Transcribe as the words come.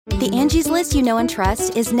The Angie's List you know and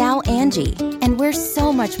trust is now Angie, and we're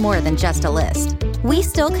so much more than just a list. We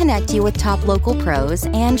still connect you with top local pros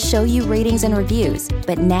and show you ratings and reviews,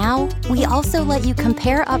 but now we also let you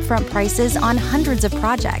compare upfront prices on hundreds of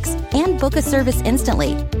projects and book a service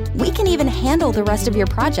instantly. We can even handle the rest of your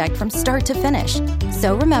project from start to finish.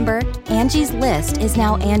 So remember, Angie's List is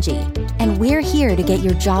now Angie, and we're here to get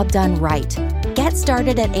your job done right. Get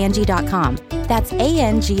started at Angie.com. That's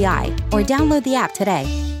ANGI, or download the app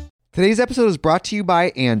today. Today's episode is brought to you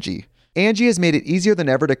by Angie. Angie has made it easier than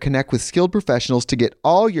ever to connect with skilled professionals to get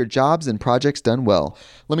all your jobs and projects done well.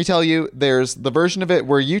 Let me tell you, there's the version of it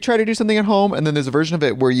where you try to do something at home, and then there's a version of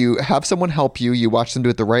it where you have someone help you, you watch them do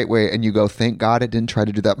it the right way, and you go, thank God I didn't try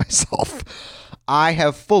to do that myself. I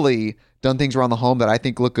have fully done things around the home that I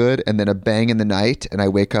think look good, and then a bang in the night, and I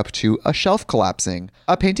wake up to a shelf collapsing,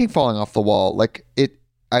 a painting falling off the wall.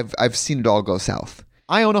 I've seen it all go south.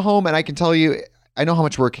 I own a home, and I can tell you, I know how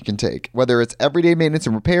much work it can take. Whether it's everyday maintenance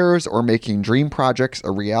and repairs or making dream projects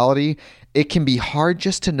a reality, it can be hard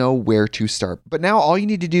just to know where to start. But now all you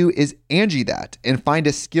need to do is Angie that and find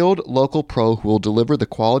a skilled local pro who will deliver the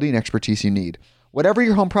quality and expertise you need. Whatever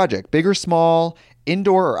your home project, big or small,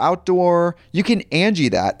 indoor or outdoor, you can Angie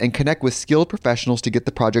that and connect with skilled professionals to get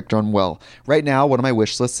the project done well. Right now, one of my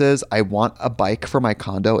wish lists is I want a bike for my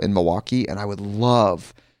condo in Milwaukee, and I would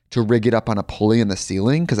love to rig it up on a pulley in the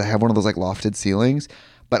ceiling because I have one of those like lofted ceilings,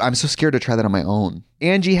 but I'm so scared to try that on my own.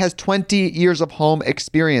 Angie has 20 years of home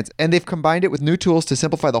experience, and they've combined it with new tools to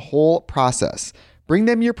simplify the whole process. Bring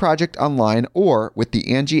them your project online or with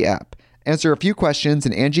the Angie app. Answer a few questions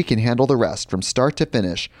and Angie can handle the rest from start to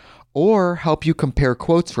finish, or help you compare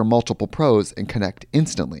quotes from multiple pros and connect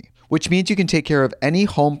instantly, which means you can take care of any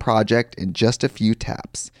home project in just a few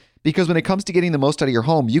taps. Because when it comes to getting the most out of your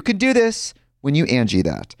home, you can do this when you Angie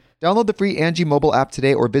that. Download the free Angie mobile app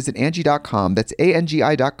today or visit Angie.com. That's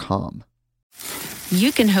ANGI.com.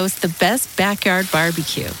 You can host the best backyard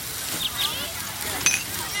barbecue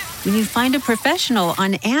when you find a professional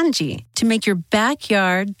on Angie to make your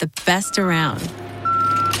backyard the best around.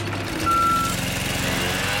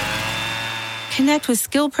 Connect with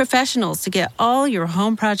skilled professionals to get all your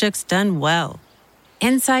home projects done well.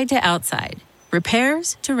 Inside to outside,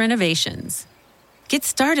 repairs to renovations. Get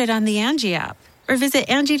started on the Angie app or visit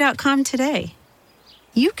Angie.com today.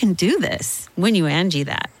 You can do this when you Angie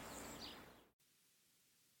that.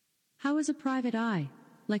 How is a private eye?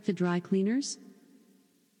 Like the dry cleaners?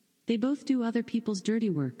 They both do other people's dirty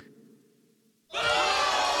work.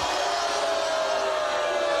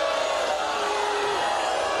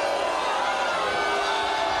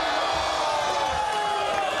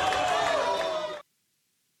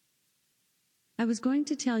 I was going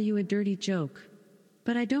to tell you a dirty joke,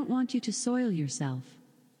 but I don't want you to soil yourself.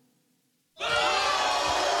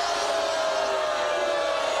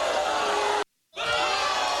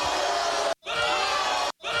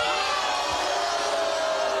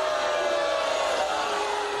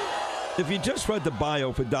 If you just read the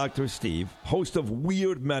bio for Dr. Steve, host of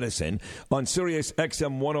Weird Medicine on Sirius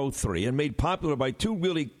XM 103 and made popular by two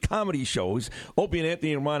really comedy shows, Opie and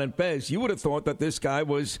Anthony and Ron and Fez, you would have thought that this guy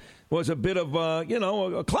was a bit of, a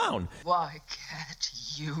clown. Why can't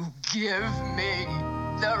you give me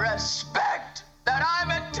the respect that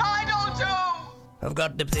I'm entitled to? I've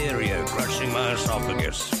got diphtheria crushing my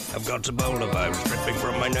esophagus. I've got Ebola virus dripping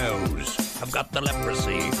from my nose. I've got the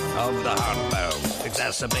leprosy of the heart valve,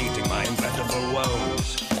 exacerbating my incredible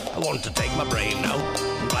woes. I want to take my brain out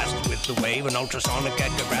and blast it with the wave, an ultrasonic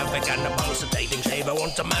echographic and a pulsating shave. I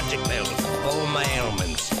want a magic pill for all my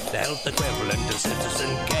ailments, the health equivalent of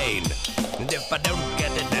Citizen Kane. And if I don't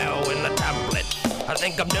get it now in a tablet, I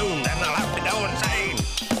think I'm doomed and I'll have to go insane.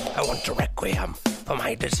 I want a requiem for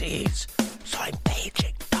my disease, so I'm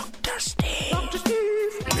paging Dr. Steve. Dr. Steve!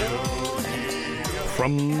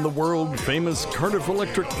 From the world-famous Cardiff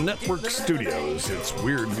Electric Network studios, it's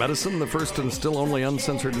Weird Medicine, the first and still only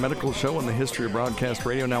uncensored medical show in the history of broadcast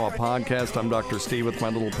radio, now a podcast. I'm Dr. Steve with my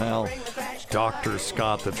little pal, Dr.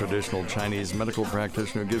 Scott, the traditional Chinese medical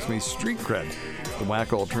practitioner who gives me street cred. The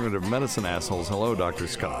whack alternative medicine assholes. Hello, Dr.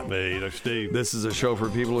 Scott. Hey, Dr. Steve. This is a show for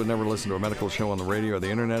people who never listen to a medical show on the radio or the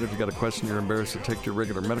internet. If you got a question you're embarrassed to take to your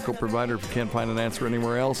regular medical provider, if you can't find an answer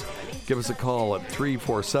anywhere else, give us a call at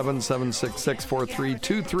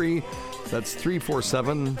 347-766-4323. That's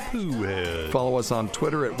 347. Follow us on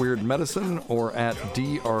Twitter at Weird Medicine or at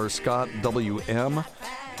DrScottWM.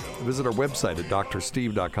 Visit our website at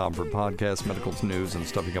drsteve.com for podcasts, medical news, and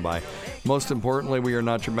stuff you can buy. Most importantly, we are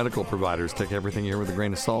not your medical providers. Take everything you hear with a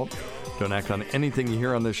grain of salt. Don't act on anything you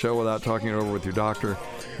hear on this show without talking it over with your doctor,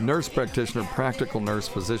 nurse practitioner, practical nurse,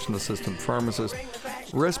 physician assistant, pharmacist,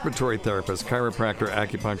 respiratory therapist, chiropractor,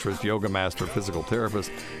 acupuncturist, yoga master, physical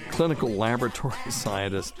therapist, clinical laboratory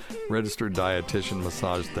scientist, registered dietitian,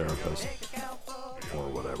 massage therapist, or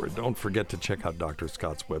whatever. Don't forget to check out Dr.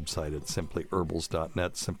 Scott's website at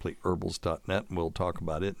simplyherbals.net, simplyherbals.net, and we'll talk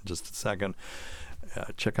about it in just a second.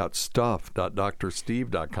 Check out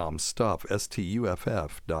stuff.drsteve.com, stuff,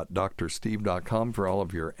 stuff.drsteve.com for all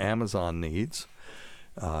of your Amazon needs.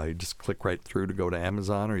 You just click right through to go to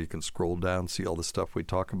Amazon, or you can scroll down, see all the stuff we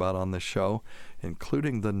talk about on this show,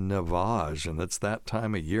 including the Navage, and it's that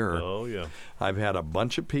time of year. Oh, yeah. I've had a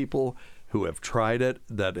bunch of people who have tried it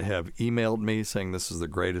that have emailed me saying this is the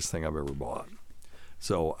greatest thing I've ever bought.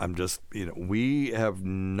 So I'm just, we have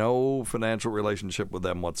no financial relationship with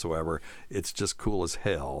them whatsoever. It's just cool as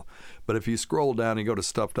hell. But if you scroll down and go to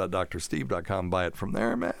stuff.drsteve.com, buy it from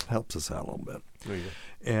there, man, it helps us out a little bit. There you go.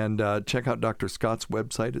 And check out Dr. Scott's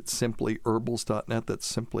website at simplyherbals.net.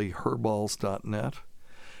 That's simplyherballs.net.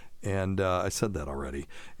 And I said that already.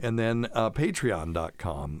 And then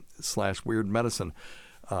patreon.com/weirdmedicine.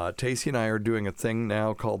 Tacey and I are doing a thing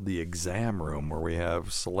now called the Exam Room, where we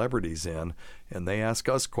have celebrities in, and they ask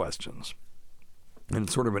us questions. And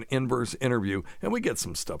it's sort of an inverse interview, and we get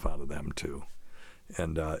some stuff out of them, too.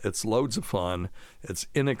 And it's loads of fun. It's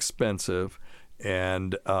inexpensive.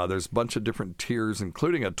 And there's a bunch of different tiers,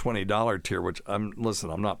 including a $20 tier, which I'm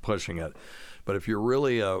not pushing it. But if you're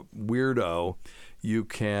really a weirdo, you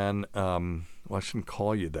can, well, I shouldn't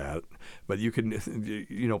call you that, but you can,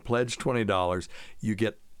 pledge $20. You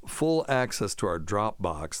get full access to our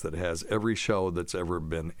Dropbox that has every show that's ever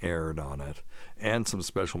been aired on it and some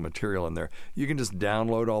special material in there. You can just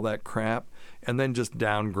download all that crap and then just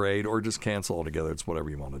downgrade or just cancel altogether. It's whatever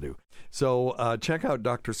you want to do. So check out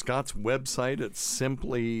Dr. Scott's website at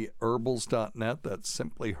simplyherbals.net. That's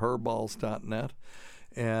simplyherballs.net.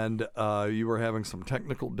 And you were having some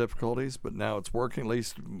technical difficulties, but now it's working, at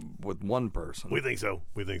least with one person. We think so.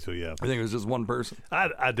 Yeah. I think it was just one person.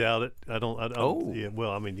 I doubt it. I don't. Oh. Yeah,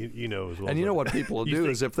 well, I mean, you know as well. And you know what people will do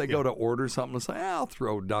is if they go to order something, they'll say, I'll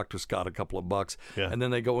throw Dr. Scott a couple of bucks. Yeah. And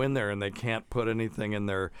then they go in there and they can't put anything in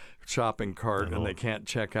their shopping cart and they can't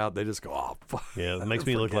check out. They just go, oh, fuck. Yeah, it makes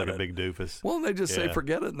me look like a big doofus. Well, they just say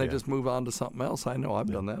forget it and they just move on to something else. I know.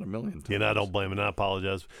 I've done that a million times. Yeah, and I don't blame them, and I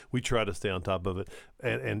apologize. We try to stay on top of it.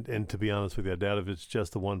 And to be honest with you, I doubt if it's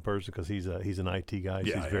just the one person, because he's an IT guy.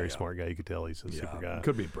 He's a very smart guy. You could tell he's a super guy. It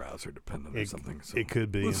could be browser dependent or something. So. It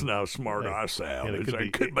could be. Listen how smart I sound.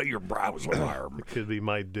 It could be your browser alarm. It could be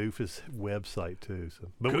my doofus website too. So,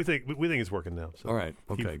 but we think it's working now. So all right.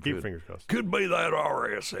 Okay. Keep your fingers crossed. Could be that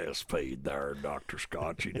RSS feed there, Dr.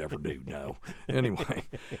 Scott. You never do know. Anyway,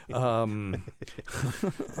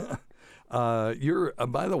 you're.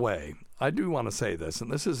 By the way, I do want to say this,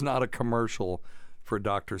 and this is not a commercial for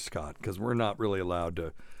Dr. Scott, because we're not really allowed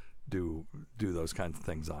to do those kinds of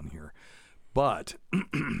things on here. But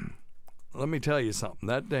let me tell you something.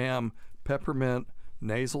 That damn peppermint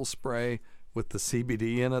nasal spray with the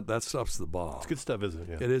CBD in it, that stuff's the bomb. It's good stuff, isn't it?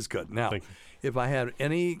 Yeah. It is good. Now, if I had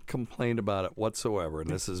any complaint about it whatsoever, and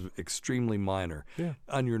this is extremely minor,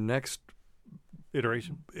 on your next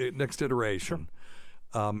iteration, Sure.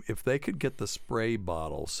 If they could get the spray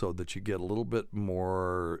bottle so that you get a little bit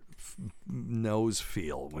more nose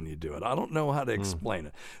feel when you do it. I don't know how to explain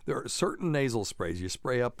it. There are certain nasal sprays you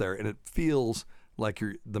spray up there, and it feels like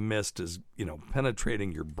the mist is,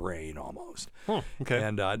 penetrating your brain almost. Okay.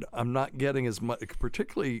 And I'm not getting as much,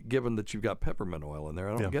 particularly given that you've got peppermint oil in there.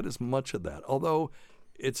 I don't get as much of that. Although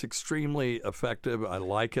it's extremely effective. I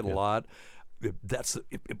like it a lot. It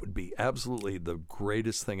would be absolutely the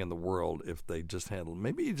greatest thing in the world if they just handled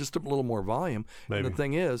maybe just a little more volume. Maybe. And the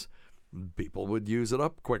thing is, people would use it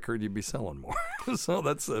up quicker and you'd be selling more. So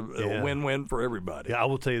that's a win-win for everybody. Yeah, I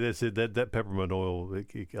will tell you this: that peppermint oil,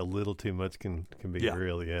 a little too much can be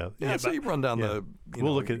really So you run down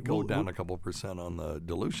we'll go down a couple % on the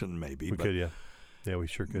dilution maybe. We could. Yeah, we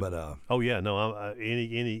sure could. But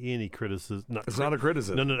any criticism? It's not a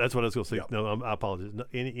criticism. No, that's what I was going to say. Yeah. No, I apologize. No,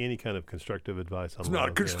 any kind of constructive advice. It's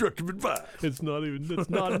not constructive advice. It's not even. It's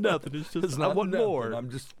not nothing. It's just. I want more.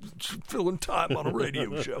 I'm just filling time on a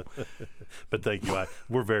radio show. But thank you.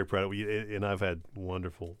 We're very proud of you, and I've had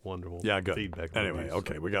wonderful good feedback. Anyway,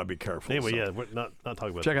 okay, we got to be careful. Anyway, we're not talking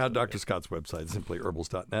about. Check out Dr. Scott's website,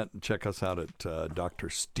 simplyherbals.net, and check us out at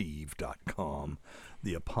drsteve.com,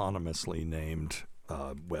 the eponymously named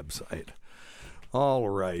website. All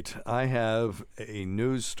right. I have a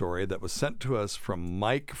news story that was sent to us from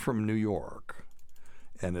Mike from New York.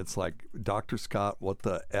 And it's like, Dr. Scott, what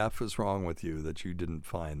the F is wrong with you that you didn't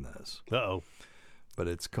find this? Uh-oh. But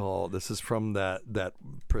this is from that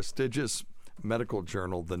prestigious medical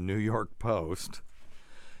journal, the New York Post.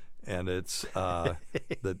 And it's the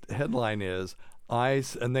headline is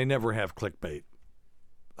and they never have clickbait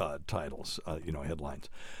titles, headlines.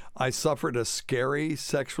 I suffered a scary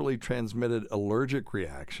sexually transmitted allergic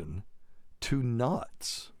reaction to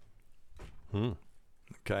nuts.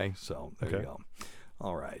 Okay, so there you go.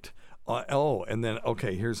 All right. And then,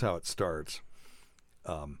 here's how it starts.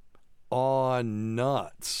 Nuts.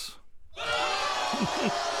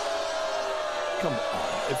 Come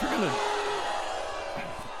on. If you're going to...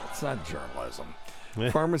 It's not journalism.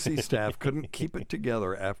 Pharmacy staff couldn't keep it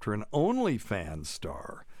together after an OnlyFans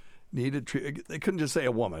star needed treatment. They couldn't just say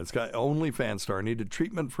a woman. It's got OnlyFans star needed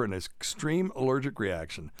treatment for an extreme allergic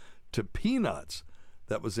reaction to peanuts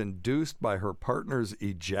that was induced by her partner's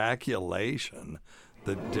ejaculation.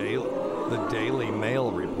 The Daily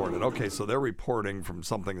Mail reported. Okay, so they're reporting from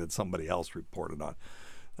something that somebody else reported on.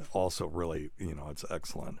 Also, really, it's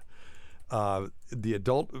excellent. The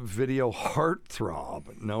adult video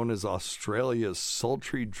heartthrob, known as Australia's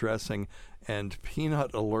sultry dressing and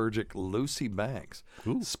peanut allergic Lucy Banks,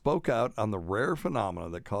 spoke out on the rare phenomena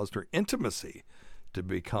that caused her intimacy to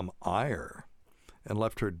become ire and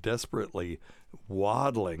left her desperately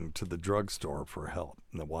waddling to the drugstore for help.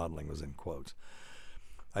 And the waddling was in quotes.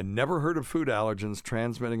 I never heard of food allergens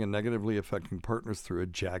transmitting and negatively affecting partners through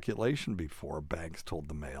ejaculation before, Banks told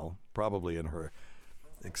the Mail, probably in her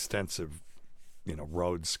extensive,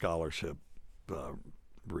 Rhodes Scholarship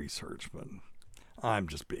research. But I'm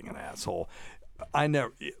just being an asshole.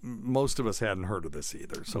 Most of us hadn't heard of this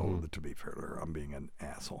either, so to be fair to her, I'm being an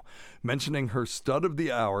asshole. Mentioning her stud of the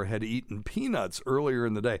hour had eaten peanuts earlier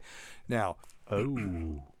in the day. Now,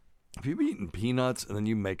 if you've eaten peanuts and then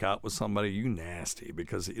you make out with somebody, you nasty,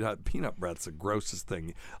 because peanut breath's the grossest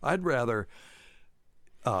thing. I'd rather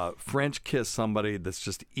French kiss somebody that's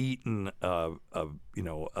just eaten a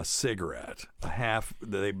cigarette,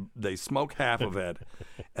 they smoke half of it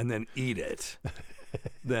and then eat it,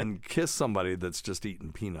 than kiss somebody that's just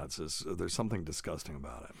eaten peanuts. There's something disgusting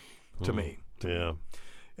about it to me. Yeah.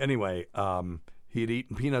 Anyway, he had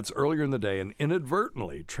eaten peanuts earlier in the day and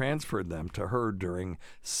inadvertently transferred them to her during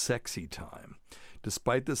sexy time.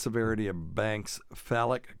 Despite the severity of Banks'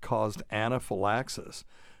 phallic-caused anaphylaxis,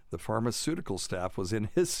 the pharmaceutical staff was in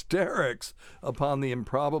hysterics upon the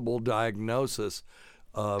improbable diagnosis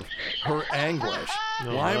of her anguish.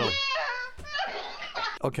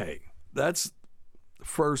 Okay, that's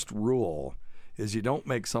first rule. Is you don't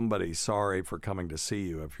make somebody sorry for coming to see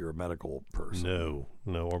you if you're a medical person.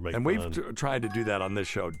 No, or make and fun. we've tried to do that on this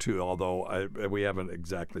show too, although we haven't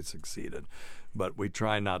exactly succeeded. But we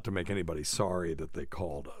try not to make anybody sorry that they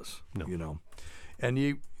called us. No.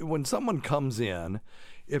 And when someone comes in,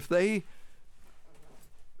 if they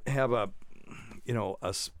have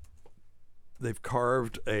they've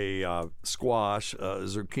carved a squash,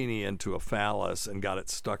 zucchini into a phallus and got it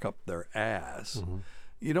stuck up their ass.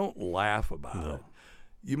 You don't laugh about it.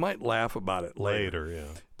 You might laugh about it later.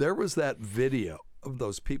 Yeah. There was that video of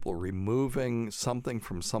those people removing something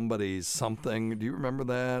from somebody's something. Do you remember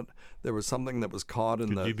that? There was something that was caught in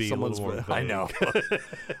someone's. I know.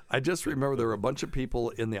 I just remember there were a bunch of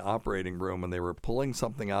people in the operating room and they were pulling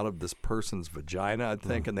something out of this person's vagina, I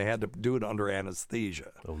think, and they had to do it under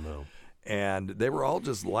anesthesia. Oh no. And they were all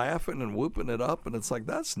just laughing and whooping it up, and it's like,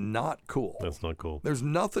 that's not cool. That's not cool. There's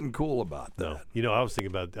nothing cool about that. No. I was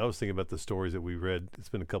thinking about the stories that we read. It's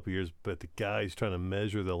been a couple years, but the guys trying to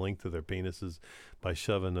measure the length of their penises by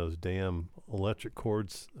shoving those damn electric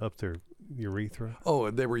cords up their urethra.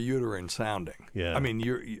 Oh, they were uterine sounding. Yeah. I mean,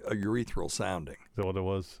 urethral sounding. Is that what it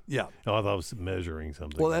was? Yeah. Oh, I thought it was measuring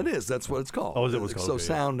something. Well, that's what it's called. Oh, is it what's called? So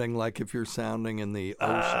sounding, like if you're sounding in the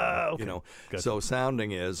ocean, okay. Gotcha. So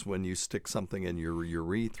sounding is when you stick something in your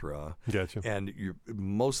urethra. Gotcha. And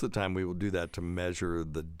most of the time we will do that to measure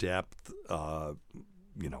the depth.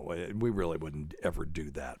 We really wouldn't ever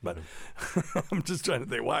do that, but I'm just trying to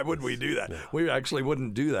think, why would we do that? No. We actually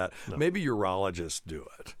wouldn't do that. No. Maybe urologists do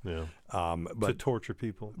it. Yeah. But to torture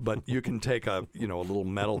people. But you can take a little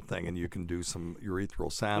metal thing and you can do some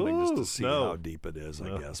urethral sounding just to see how deep it is,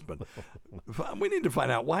 I guess. But we need to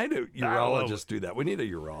find out, why do urologists do that? We need a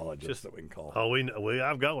urologist that we can call. Oh,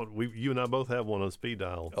 I've got one. You and I both have one on speed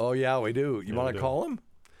dial. Oh yeah, we do. You want to call him?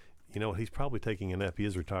 You know what? He's probably taking a nap. He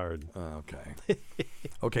is retired. Okay.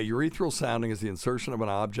 Okay, urethral sounding is the insertion of an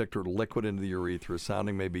object or liquid into the urethra.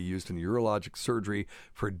 Sounding may be used in urologic surgery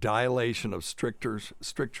for dilation of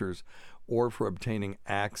strictures or for obtaining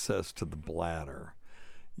access to the bladder.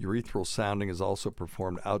 Urethral sounding is also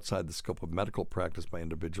performed outside the scope of medical practice by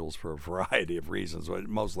individuals for a variety of reasons, but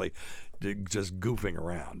mostly just goofing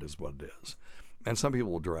around is what it is. And some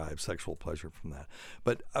people will derive sexual pleasure from that.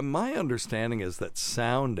 But my understanding is that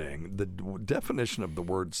sounding, the definition of the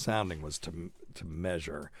word sounding was to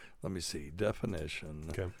measure. Let me see. Definition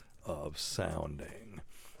of sounding.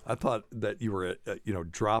 I thought that you were,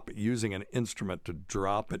 using an instrument to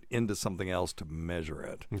drop it into something else to measure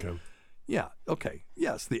it. Okay. Yeah, okay.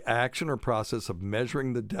 Yes, the action or process of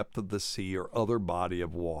measuring the depth of the sea or other body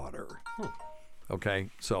of water. Okay,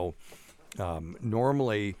 so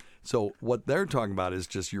normally, so what they're talking about is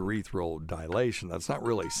just urethral dilation. That's not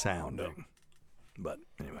really sounding. But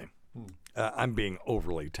anyway, I'm being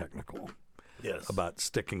overly technical. Yes. About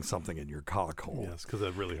sticking something in your cock hole. Yes, because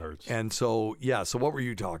that really hurts. And so, so what were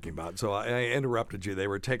you talking about? So I interrupted you. They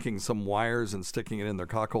were taking some wires and sticking it in their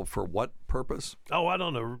cock hole for what purpose? Oh, I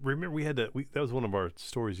don't know. Remember, we had that was one of our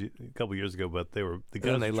stories a couple years ago, but the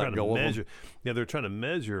guys they were let trying go to of them? measure. Yeah, they're trying to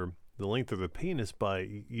measure the length of the penis by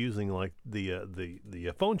using like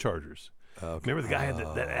the phone chargers. Okay. Remember the guy had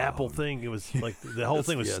that Apple thing? It was like the whole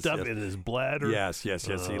thing was stuck in his bladder. Yes. He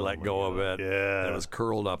let go of it. Yeah. And it was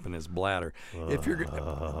curled up in his bladder. If you're,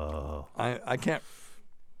 I can't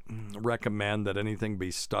recommend that anything be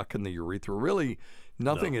stuck in the urethra. Really,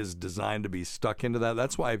 nothing is designed to be stuck into that.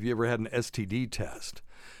 That's why if you ever had an STD test,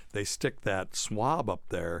 they stick that swab up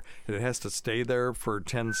there, and it has to stay there for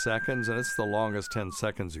 10 seconds, and it's the longest 10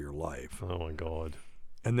 seconds of your life. Oh, my God.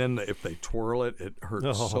 And then if they twirl it, it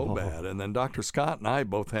hurts so bad. And then Dr. Scott and I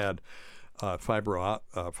both had fiber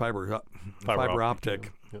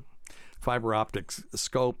optic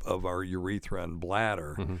scope of our urethra and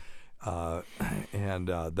bladder, and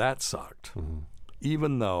that sucked.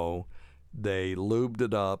 Even though they lubed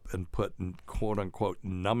it up and put quote unquote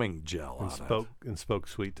numbing gel on it, and spoke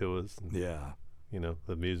sweet to us. And,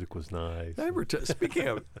 the music was nice. Speaking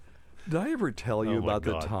of, did I ever tell you about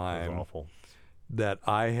the time that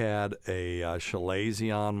I had a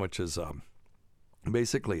chalazion, which is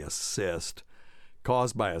basically a cyst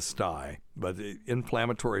caused by a sty, but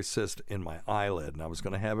inflammatory cyst in my eyelid, and I was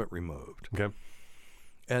going to have it removed. Okay.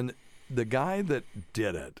 And the guy that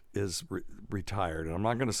did it is retired, and I'm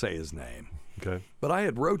not going to say his name. Okay. But I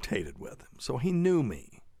had rotated with him, so he knew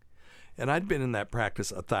me. And I'd been in that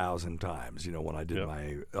practice 1,000 times, when I did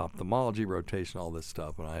my ophthalmology rotation, all this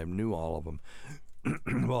stuff, and I knew all of them.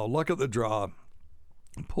 Well, luck of the draw,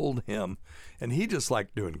 pulled him, and he just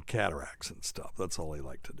liked doing cataracts and stuff. That's all he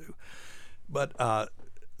liked to do. But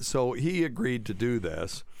so he agreed to do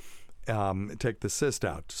this, take the cyst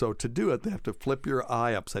out. So to do it, they have to flip your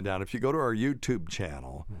eye upside down. If you go to our YouTube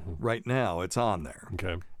channel right now, it's on there.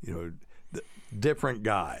 Okay. Different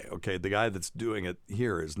guy. Okay, the guy that's doing it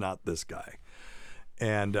here is not this guy.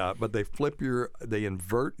 And but they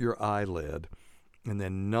invert your eyelid and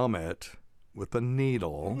then numb it with a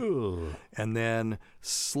needle, and then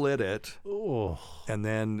slit it, and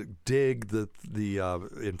then dig the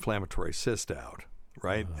inflammatory cyst out,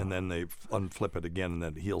 right? And then they unflip it again, and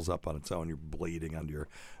then it heals up on its own. You're bleeding under your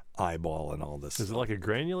eyeball and all this. Is it like a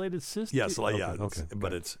granulated cyst? Yes,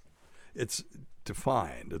 but it's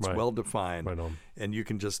defined. It's well defined, right on. And you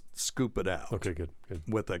can just scoop it out. Okay, good.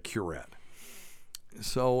 With a curette.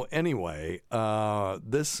 So anyway,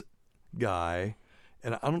 this guy.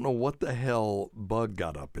 And I don't know what the hell bug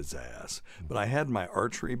got up his ass, but I had my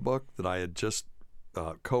archery book that I had just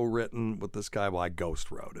co-written with this guy. Well, I ghost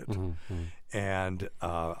wrote it. And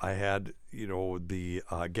I had, the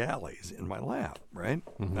galleys in my lap, right?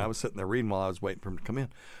 And I was sitting there reading while I was waiting for him to come in.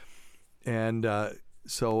 And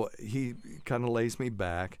so he kind of lays me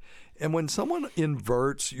back. And when someone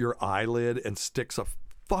inverts your eyelid and sticks a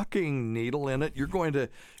fucking needle in it, you're going to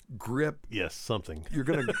grip. Yes, something. You're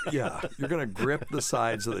gonna grip the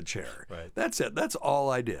sides of the chair. Right. That's it. That's all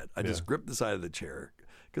I did. I just gripped the side of the chair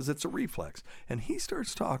because it's a reflex. And he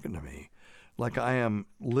starts talking to me like I am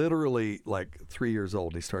literally like 3 years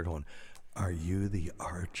old. He started going, "Are you the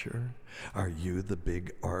archer? Are you the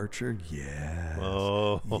big archer?" Yes.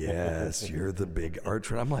 Oh. Yes, you're the big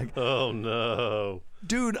archer. And I'm like, oh no.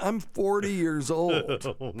 Dude, I'm 40 years old.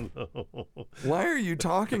 Oh no. Why are you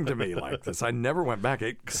talking to me like this? I never went back.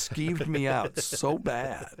 It skeeved me out so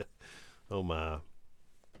bad. Oh my.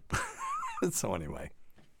 So anyway.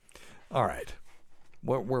 All right.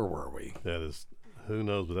 Where were we? That is, who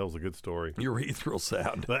knows, but that was a good story. Urethral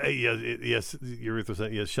sound. But, yes, urethral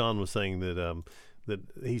sound. Yes, Sean was saying that that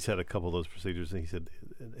he's had a couple of those procedures, and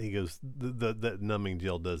he goes, that numbing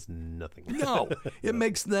gel does nothing. No, it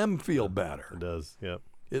makes them feel better. It does, yep.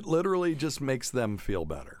 It literally just makes them feel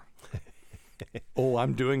better. Oh,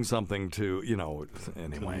 I'm doing something to,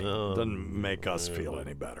 anyway, doesn't make us feel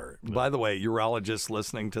any better. No. By the way, urologists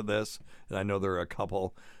listening to this, and I know there are a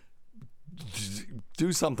couple,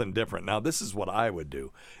 do something different. Now, this is what I would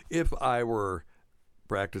do. If I were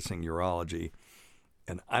practicing urology,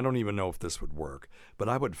 and I don't even know if this would work, but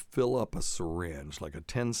I would fill up a syringe, like a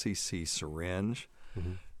 10 cc syringe,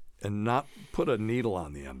 and not put a needle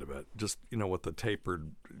on the end of it, just, with the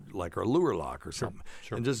tapered, like a Luer lock or something,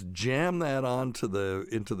 and just jam that into the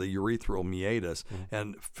urethral meatus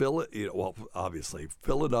and fill it, obviously,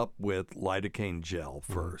 fill it up with lidocaine gel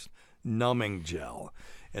first, numbing gel,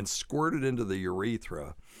 and squirt it into the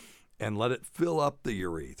urethra and let it fill up the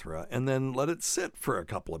urethra, and then let it sit for a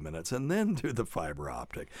couple of minutes, and then do the fiber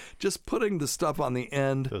optic. Just putting the stuff on the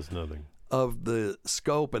end does nothing. Of the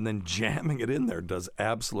scope and then jamming it in there does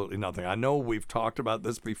absolutely nothing. I know we've talked about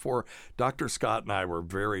this before. Dr. Scott and I were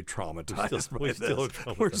very traumatized by this.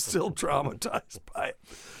 We're still traumatized by it.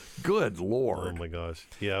 Good Lord. Oh, my gosh.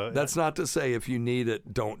 Yeah. That's not to say if you need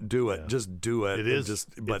it, don't do it. Yeah. Just do it. It is.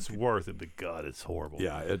 But it's worth it, but God, it's horrible.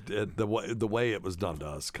 Yeah. The way it was done to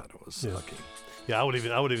us kind of was sucky. Yeah, I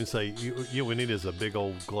would even say we need is a big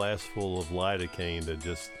old glass full of lidocaine to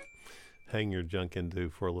just hang your junk into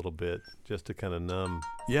for a little bit, just to kind of numb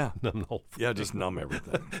the whole thing. Yeah, just numb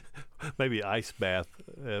everything. Maybe ice bath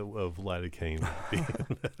of lidocaine.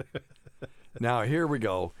 Now, here we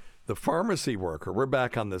go. The pharmacy worker, we're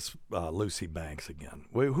back on this Lucy Banks again,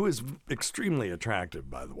 who is extremely attractive,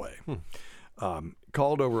 by the way,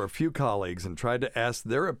 called over a few colleagues and tried to ask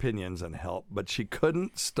their opinions and help, but she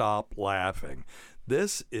couldn't stop laughing.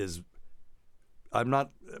 This is...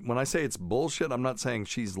 when I say it's bullshit, I'm not saying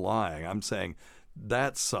she's lying. I'm saying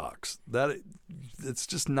that sucks. It's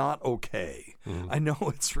just not okay. I know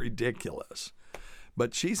it's ridiculous,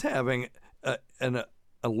 but she's having an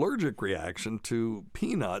allergic reaction to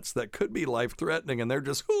peanuts that could be life-threatening, and they're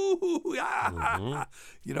just,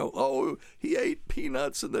 he ate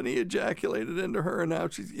peanuts and then he ejaculated into her, and now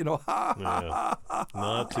she's, Not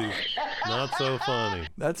so funny.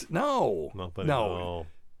 That's no. Not funny at all.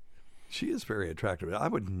 She is very attractive. I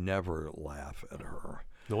would never laugh at her.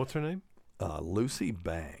 No, what's her name? Lucy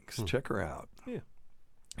Banks. Check her out. Yeah.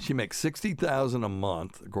 She makes $60,000 a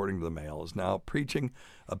month, according to the Mail, is now preaching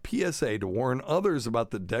a PSA to warn others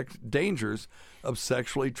about the dangers of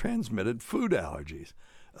sexually transmitted food allergies,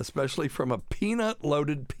 especially from a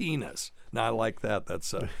peanut-loaded penis. Now, I like that.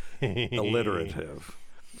 That's alliterative.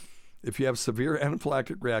 If you have severe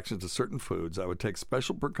anaphylactic reactions to certain foods, I would take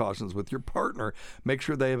special precautions with your partner. Make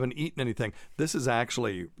sure they haven't eaten anything. This is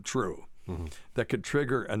actually true. That could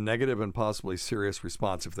trigger a negative and possibly serious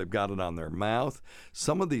response if they've got it on their mouth.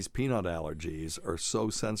 Some of these peanut allergies are so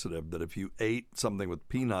sensitive that if you ate something with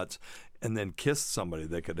peanuts and then kissed somebody,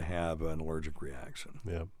 they could have an allergic reaction.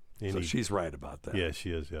 Yeah. So she's right about that. Yeah,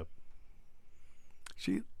 she is, yep.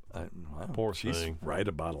 She's right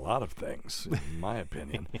about a lot of things, in my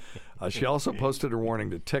opinion. She also posted her warning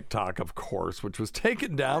to TikTok, of course, which was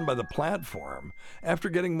taken down by the platform after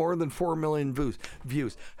getting more than 4 million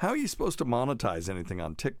views. How are you supposed to monetize anything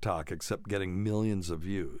on TikTok except getting millions of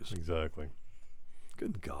views? Exactly.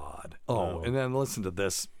 Good God. And then listen to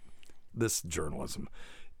this journalism.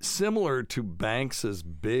 Similar to Banks's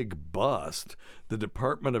big bust, the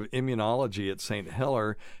Department of Immunology at St.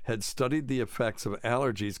 Helier had studied the effects of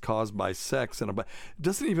allergies caused by sex. It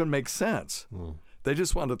doesn't even make sense. They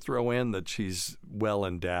just want to throw in that she's well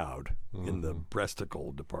endowed in the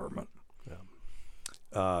breasticle department.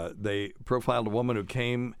 They profiled a woman who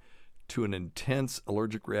came to an intense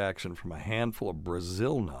allergic reaction from a handful of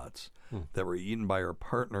Brazil nuts that were eaten by her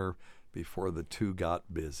partner before the two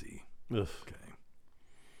got busy. Ugh. Okay.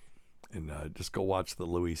 And just go watch the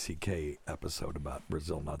Louis C.K. episode about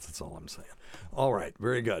Brazil nuts. That's all I'm saying. All right.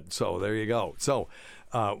 Very good. So there you go. So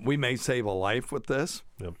we may save a life with this.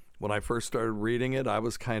 Yep. When I first started reading it, I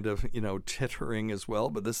was kind of, tittering as well.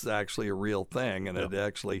 But this is actually a real thing, and it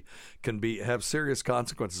actually can have serious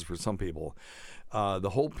consequences for some people. The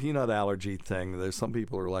whole peanut allergy thing, there's some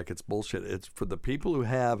people who are like, it's bullshit. It's for the people who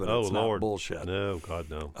have it, it's not bullshit. No, God,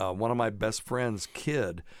 no. One of my best friend's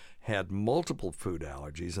kid had multiple food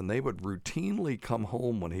allergies, and they would routinely come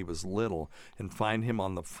home when he was little and find him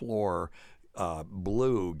on the floor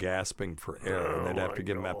blue, gasping for air, and they'd have to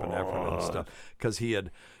give him epinephrine and stuff because he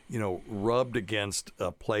had, rubbed against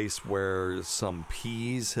a place where some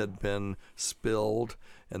peas had been spilled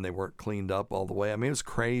and they weren't cleaned up all the way. I mean, it was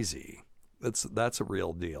crazy. That's a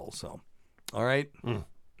real deal. So, all right,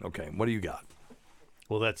 okay, what do you got?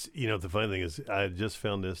 Well, that's the funny thing is I just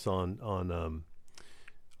found this on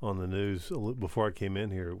the news before I came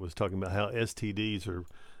in here. It was talking about how STDs are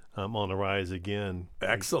on the rise again.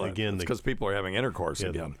 Excellent. Again, because people are having intercourse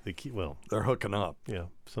again. They're hooking up. Yeah,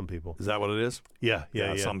 some people. Is that what it is? Yeah.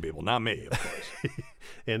 Some people, not me, of course.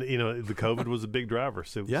 And the COVID was a big driver.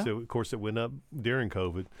 So of course it went up during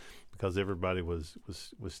COVID because everybody was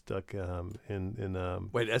stuck in.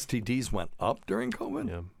 Wait, STDs went up during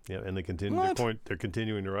COVID? Yeah, and they continue. They're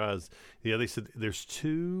continuing to rise. Yeah, they said there's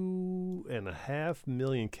 2.5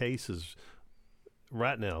 million cases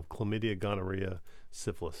right now of chlamydia, gonorrhea,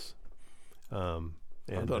 syphilis. That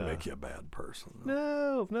doesn't make you a bad person.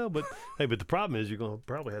 No, but hey, but the problem is you're going to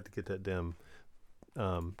probably have to get that damn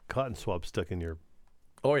cotton swab stuck in your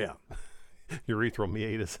urethral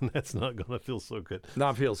meatus, and that's not going to feel so good.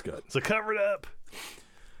 Not feels good. So cover it up.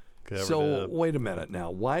 Wait a minute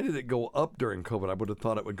now. Why did it go up during COVID? I would have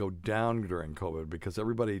thought it would go down during COVID because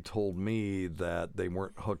everybody told me that they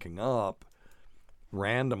weren't hooking up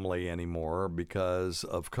randomly anymore because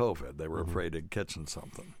of COVID. They were afraid of catching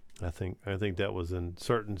something. I think that was in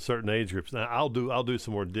certain age groups. Now I'll do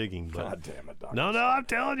some more digging. But God damn it, Doctor. No, I'm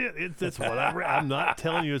telling you, it's what I read. I'm not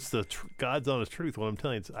telling you it's the God's honest truth. What I'm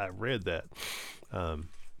telling you is I read that.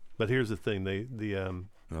 But here's the thing: a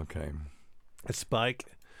spike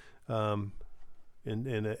in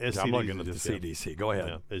STDs. I'm looking at the CDC. Go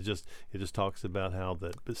ahead. Yeah, it just talks about how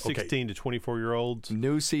that 16 to 24-year-olds.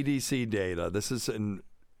 New CDC data. This is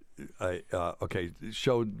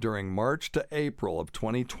showed during March to April of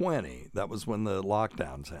 2020. That was when the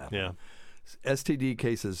lockdowns happened. Yeah. STD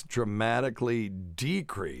cases dramatically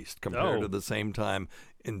decreased compared to the same time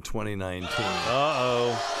in 2019.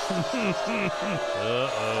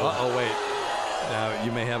 Wait. Now,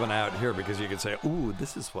 you may have an out here because you could say, ooh,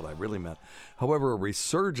 this is what I really meant. However, a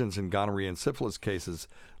resurgence in gonorrhea and syphilis cases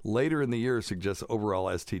later in the year suggests overall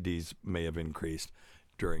STDs may have increased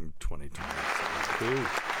during 2020. Ooh.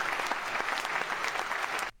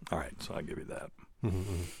 All right, so I'll give you that.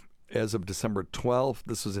 As of December 12th,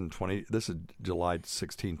 this is July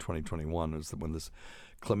 16, 2021, is when this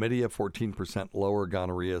chlamydia 14% lower,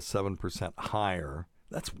 gonorrhea 7% higher.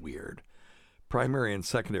 That's weird. Primary and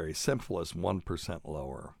secondary syphilis 1%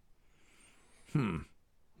 lower. Isn't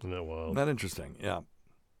that wild? Not interesting. Yeah.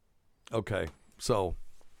 Okay. So,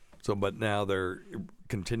 but now they're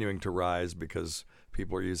continuing to rise because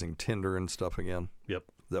people are using Tinder and stuff again. Yep.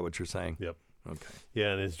 Is that what you're saying? Yep. Okay.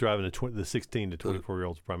 Yeah, and it's driving the 16 to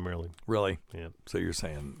 24-year-olds primarily. Really? Yeah. So you're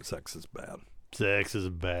saying sex is bad? Sex is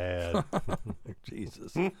bad.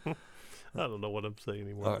 Jesus. I don't know what I'm saying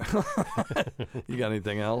anymore. You got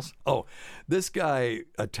anything else? Oh, this guy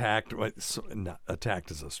attacked.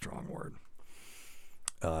 Attacked is a strong word.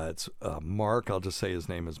 It's Mark. I'll just say his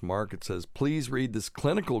name is Mark. It says, please read this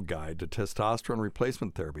clinical guide to testosterone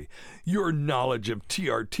replacement therapy. Your knowledge of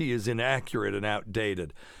TRT is inaccurate and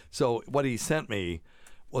outdated. So what he sent me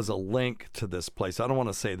was a link to this place. I don't want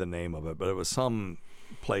to say the name of it, but it was some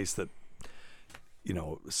place that,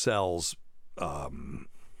 sells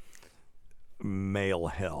male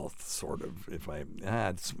health, sort of.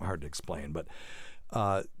 It's hard to explain. But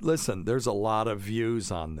listen, there's a lot of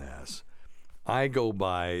views on this. I go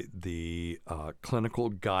by the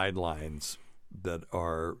clinical guidelines that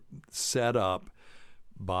are set up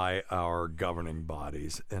by our governing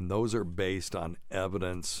bodies, and those are based on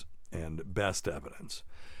evidence and best evidence.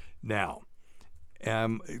 Now,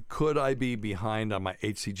 could I be behind on my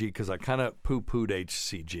HCG? Because I kind of poo-pooed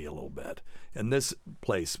HCG a little bit, and this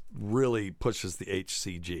place really pushes the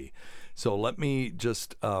HCG. So let me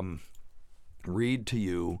just read to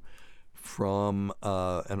you from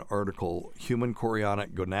an article, Human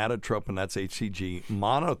Chorionic Gonadotropin, that's HCG,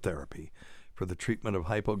 monotherapy for the treatment of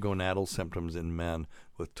hypogonadal symptoms in men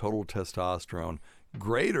with total testosterone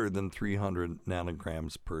greater than 300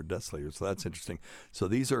 nanograms per deciliter. So that's interesting. So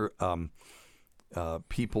these are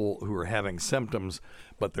people who are having symptoms,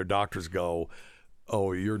 but their doctors go,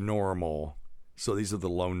 oh, you're normal. So these are the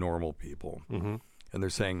low normal people. Mm-hmm. And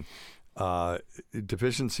they're saying,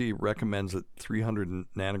 deficiency recommends that 300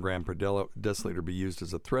 nanogram per deciliter be used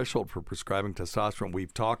as a threshold for prescribing testosterone.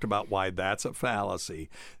 We've talked about why that's a fallacy.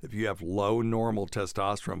 If you have low normal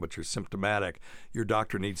testosterone but you're symptomatic, your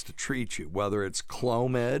doctor needs to treat you, whether it's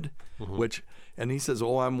Clomid, and he says,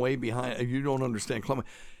 oh, I'm way behind. You don't understand Clomid.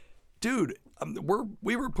 Dude,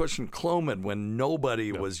 we were pushing Clomid when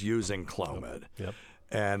nobody was using Clomid. Yep.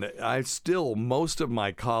 And most of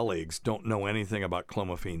my colleagues don't know anything about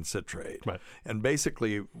clomiphene citrate. Right. And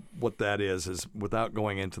basically what that is without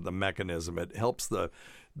going into the mechanism, it helps the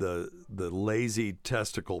lazy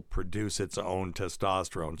testicle produce its own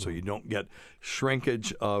testosterone. So you don't get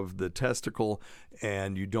shrinkage of the testicle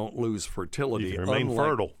and you don't lose fertility. You remain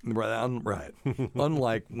fertile. Right.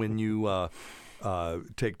 Unlike when you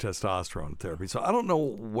take testosterone therapy. So I don't know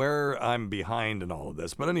where I'm behind in all of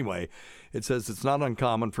this. But anyway, it says it's not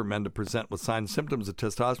uncommon for men to present with signs and symptoms of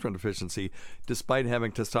testosterone deficiency despite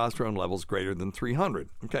having testosterone levels greater than 300.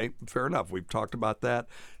 Okay, fair enough. We've talked about that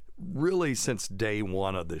really since day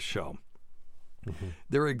one of this show. Mm-hmm.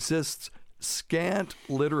 There exists scant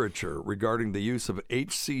literature regarding the use of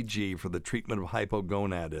HCG for the treatment of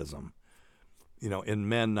hypogonadism, in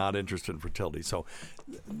men not interested in fertility. So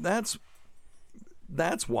that's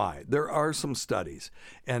why there are some studies.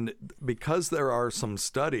 And because there are some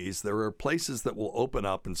studies, there are places that will open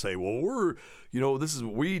up and say, well, this is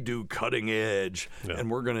what we do, cutting edge, and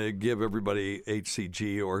we're going to give everybody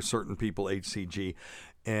HCG or certain people HCG.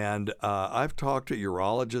 And I've talked to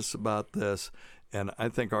urologists about this, and I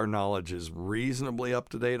think our knowledge is reasonably up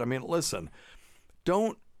to date. I mean, listen,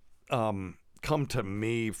 don't come to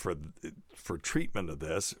me for treatment of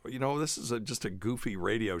this. This is just a goofy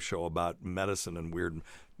radio show about medicine and weird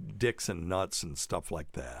dicks and nuts and stuff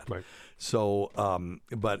like that. Right. So,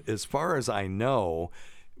 but as far as I know,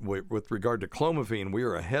 with regard to clomiphene, we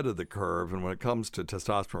are ahead of the curve. And when it comes to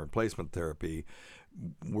testosterone replacement therapy,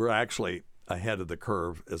 we're actually ahead of the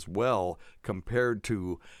curve as well compared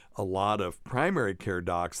to a lot of primary care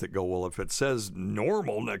docs that go, well, if it says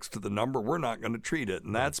normal next to the number, we're not going to treat it.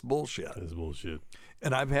 And that's bullshit. That's bullshit.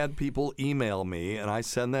 And I've had people email me, and I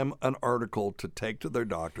send them an article to take to their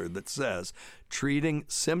doctor that says treating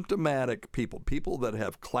symptomatic people that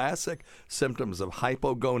have classic symptoms of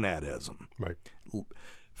hypogonadism, right,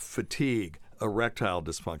 fatigue, erectile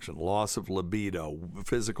dysfunction, loss of libido,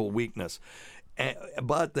 physical weakness,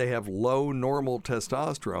 but they have low normal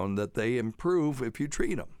testosterone that they improve if you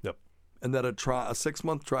treat them. Yep. And that a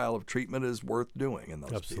 6-month trial of treatment is worth doing in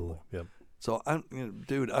those Absolutely. people. Yep. So,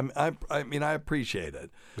 dude, I mean, I appreciate it.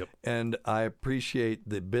 Yep. And I appreciate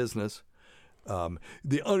the business.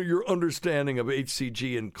 Your understanding of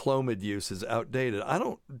HCG and Clomid use is outdated. I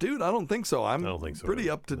don't think so. I don't think so, pretty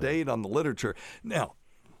up to date on the literature. Now,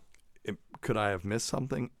 could I have missed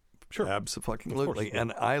something? Sure. Absolutely.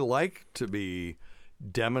 And I like to be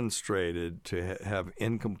demonstrated to have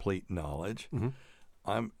incomplete knowledge. Mm-hmm.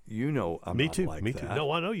 I'm Me not too. like Me that. too.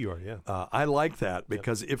 No, I know you are. Yeah. I like that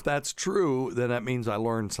because if that's true, then that means I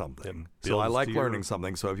learned something. Yep. So I Builds like to learning your-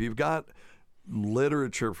 something. So if you've got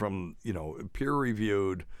literature from,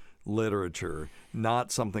 peer-reviewed literature,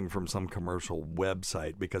 not something from some commercial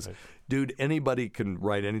website, because, dude, anybody can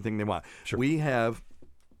write anything they want. Sure. We have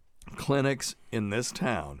clinics in this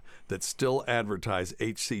town that still advertise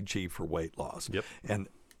HCG for weight loss. Yep. And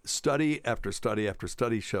study after study after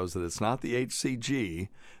study shows that it's not the HCG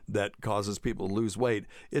that causes people to lose weight.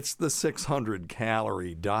 It's the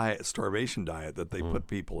 600-calorie diet, starvation diet that they put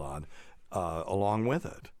people on along with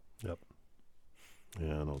it. Yep.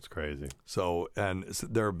 Yeah, I know, it's crazy. So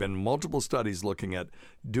there have been multiple studies looking at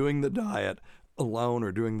doing the diet alone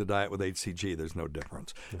or doing the diet with HCG. There's no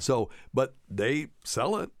difference. Yeah. So, but they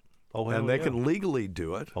sell it. Oh, and they can legally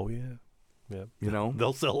do it. Oh, yeah. Yeah.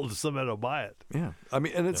 They'll sell it to somebody to buy it. Yeah. I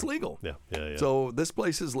mean, and it's legal. Yeah. So this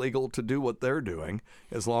place is legal to do what they're doing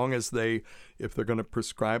as long as if they're going to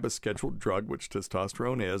prescribe a scheduled drug, which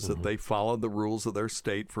testosterone is, that they follow the rules of their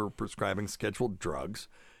state for prescribing scheduled drugs,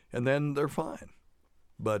 and then they're fine.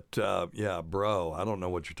 But, bro, I don't know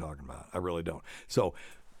what you're talking about. I really don't. So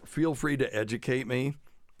feel free to educate me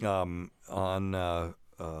on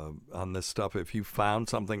this stuff. If you found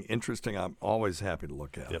something interesting, I'm always happy to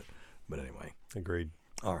look at it. But anyway. Agreed.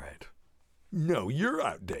 All right. No, you're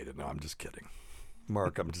outdated. No, I'm just kidding.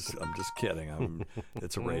 Mark, I'm just kidding.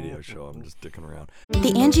 It's a radio show. I'm just dicking around.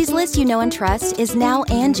 The Angie's List you know and trust is now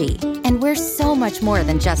Angie, and we're so much more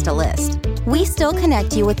than just a list. We still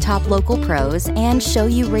connect you with top local pros and show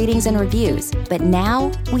you ratings and reviews, but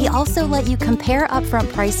now we also let you compare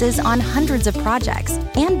upfront prices on hundreds of projects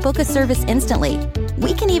and book a service instantly.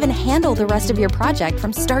 We can even handle the rest of your project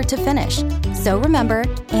from start to finish. So remember,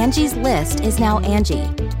 Angie's List is now Angie,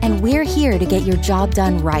 and we're here to get your job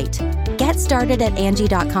done right. Get started at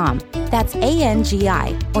Angie.com. That's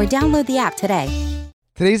ANGI, or download the app today.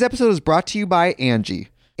 Today's episode is brought to you by Angie.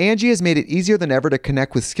 Angie has made it easier than ever to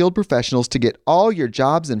connect with skilled professionals to get all your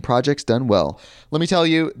jobs and projects done well. Let me tell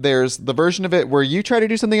you, there's the version of it where you try to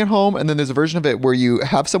do something at home, and then there's a version of it where you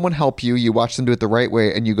have someone help you, you watch them do it the right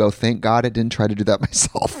way, and you go, thank God I didn't try to do that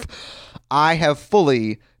myself. I have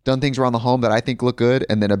fully done things around the home that I think look good,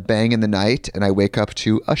 and then a bang in the night, and I wake up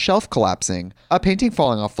to a shelf collapsing, a painting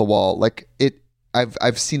falling off the wall.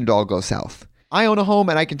 I've seen it all go south. I own a home,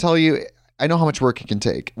 and I can tell you, I know how much work it can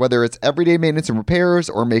take, whether it's everyday maintenance and repairs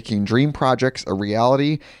or making dream projects a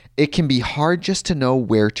reality. it can be hard just to know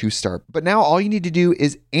where to start. But now all you need to do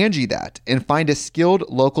is Angie that and find a skilled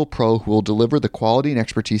local pro who will deliver the quality and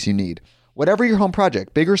expertise you need. Whatever your home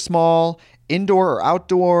project, big or small, indoor or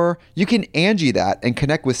outdoor, you can Angie that and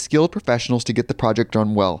connect with skilled professionals to get the project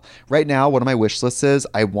done well. Right now, one of my wish lists is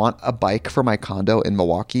I want a bike for my condo in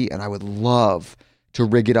Milwaukee, and I would love to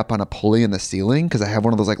rig it up on a pulley in the ceiling because I have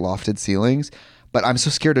one of those like lofted ceilings, but I'm so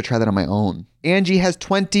scared to try that on my own. Angie has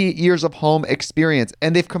 20 years of home experience,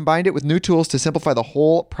 and they've combined it with new tools to simplify the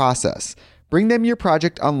whole process. Bring them your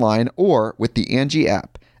project online or with the Angie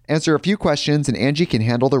app. Answer a few questions and Angie can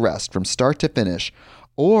handle the rest from start to finish,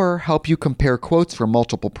 or help you compare quotes from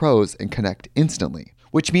multiple pros and connect instantly,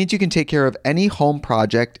 which means you can take care of any home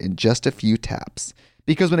project in just a few taps.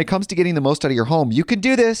 Because when it comes to getting the most out of your home, you can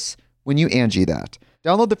do this when you Angie that.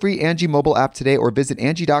 Download the free Angie mobile app today or visit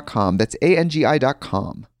Angie.com. That's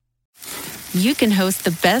ANGI.com. You can host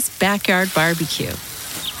the best backyard barbecue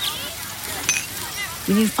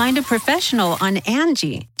when you find a professional on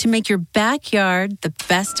Angie to make your backyard the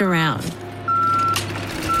best around.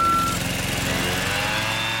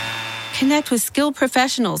 Connect with skilled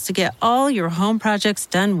professionals to get all your home projects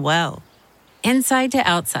done well. Inside to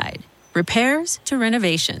outside, repairs to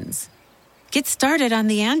renovations. Get started on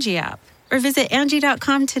the Angie app or visit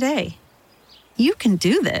Angie.com today. You can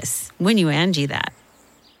do this when you Angie that.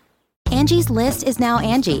 Angie's List is now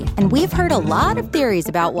Angie, and we've heard a lot of theories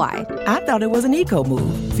about why. I thought it was an eco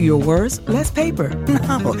move. Fewer words, less paper.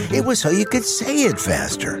 No, it was so you could say it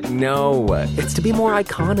faster. No, it's to be more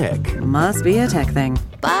iconic. Must be a tech thing.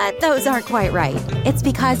 But those aren't quite right. It's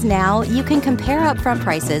because now you can compare upfront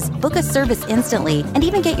prices, book a service instantly, and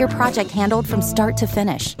even get your project handled from start to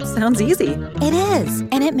finish. Sounds easy. It is,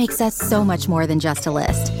 and it makes us so much more than just a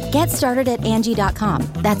list. Get started at Angie.com.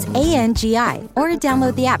 That's ANGI, or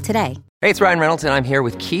download the app today. Hey, it's Ryan Reynolds, and I'm here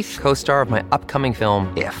with Keith, co-star of my upcoming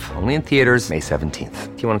film, If, only in theaters May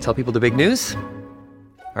 17th. Do you want to tell people the big news?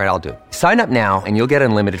 All right, I'll do it. Sign up now and you'll get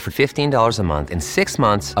unlimited for $15 a month and 6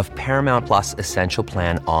 months of Paramount Plus Essential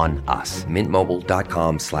Plan on us.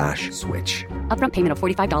 MintMobile.com/switch. Upfront payment of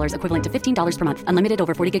 $45 equivalent to $15 per month. Unlimited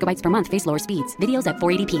over 40 gigabytes per month. Face lower speeds. Videos at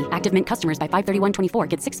 480p. Active Mint customers by 531.24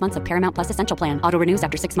 get 6 months of Paramount Plus Essential Plan. Auto renews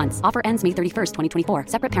after 6 months. Offer ends May 31st, 2024.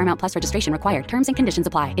 Separate Paramount Plus registration required. Terms and conditions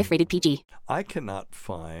apply if rated PG. I cannot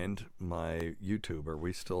find my YouTube. Are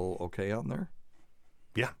we still okay on there?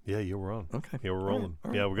 Yeah, you were on. Okay. Yeah, we're rolling.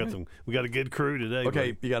 All right. Yeah, we got a good crew today.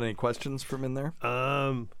 Okay, you got any questions from in there?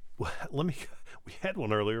 We had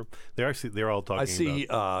one earlier. They're all talking. I see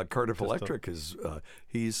Cardiff Electric is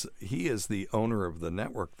he is the owner of the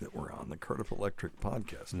network that we're on, the Cardiff Electric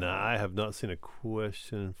podcast. No, I have not seen a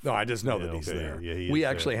question. No, I just know that he's there. Yeah, we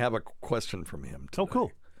actually have a question from him today. Oh,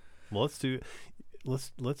 cool. Well, let's do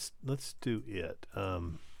it.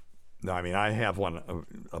 No, I mean I have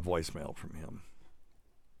a voicemail from him.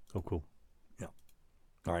 Oh, cool. Yeah.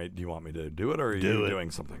 All right. Do you want me to do it, or are you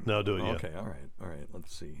doing something? No, do it. Yeah. Okay. All right.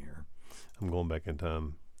 Let's see here. I'm going back in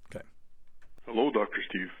time. Okay. Hello, Dr.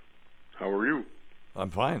 Steve. How are you?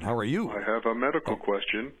 I'm fine. How are you? I have a medical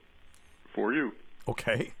question for you.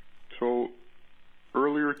 Okay. So,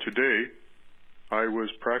 earlier today, I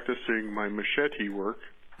was practicing my machete work,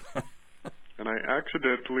 and I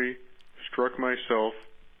accidentally struck myself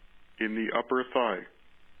in the upper thigh.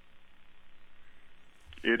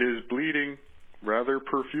 It is bleeding rather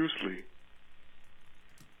profusely.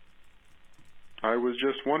 I was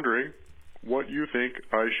just wondering what you think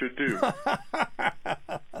I should do.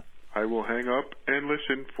 I will hang up and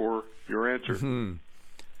listen for your answer. Mm-hmm.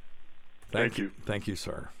 Thank you. Thank you,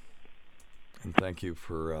 sir. And thank you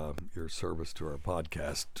for your service to our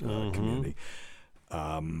podcast community.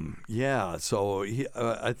 So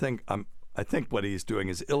I think what he's doing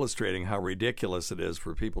is illustrating how ridiculous it is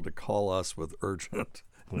for people to call us with urgent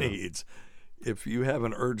needs. If you have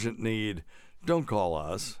an urgent need, don't call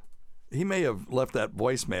us. He may have left that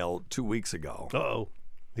voicemail 2 weeks ago. Uh-oh.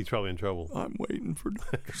 He's probably in trouble. I'm waiting for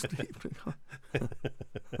Dr. Steve.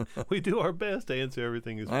 We do our best to answer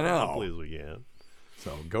everything as promptly as we can.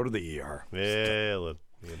 So go to the ER. Yeah,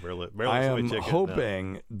 I am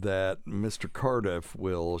hoping that Mr. Cardiff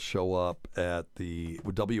will show up at the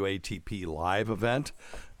WATP live event.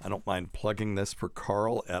 I don't mind plugging this for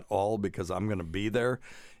Carl at all because I'm going to be there.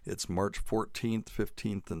 It's March 14th,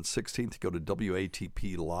 15th, and 16th. Go to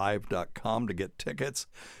WATPlive.com to get tickets.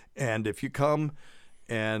 And if you come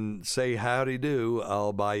and say howdy do,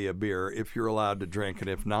 I'll buy you a beer if you're allowed to drink. And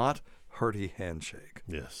if not, hearty handshake.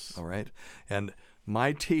 Yes. All right? And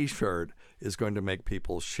my T-shirt is going to make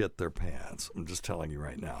people shit their pants. I'm just telling you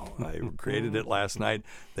right now. I created it last night.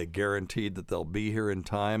 They guaranteed that they'll be here in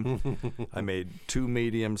time. I made 2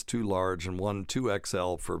 mediums, 2 large, and 1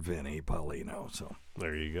 2XL for Vinny Paulino. So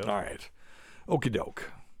there you go. All right. Okie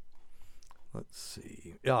doke. Let's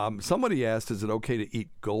see. Somebody asked, is it okay to eat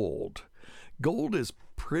gold? Gold is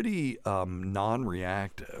pretty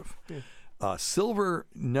non-reactive. Silver,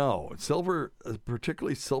 no. Silver,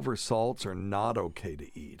 particularly silver salts, are not okay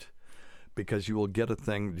to eat because you will get a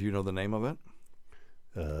thing. Do you know the name of it?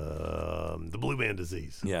 The blue man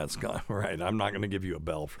disease. Yeah, it's gone. Right. I'm not going to give you a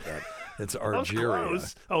bell for that. It's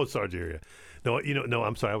Argyria. Oh, it's Argyria. No, no,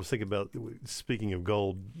 I'm sorry. I was thinking about, speaking of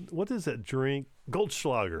gold, what is that drink?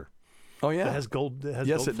 Goldschlager. Oh, yeah. It has gold. Yes,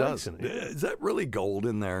 gold it does. in it. Is that really gold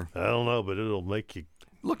in there? I don't know, but it'll make you.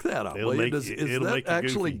 Look that up. Is that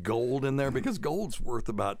actually gold in there? Because gold's worth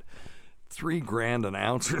about $3,000 an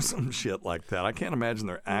ounce or some shit like that. I can't imagine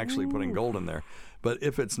they're actually putting gold in there. But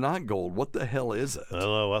if it's not gold, what the hell is it? I don't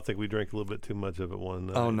know. I think we drank a little bit too much of it one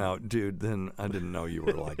night. Oh, no, dude. Then I didn't know you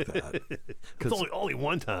were like that. It's only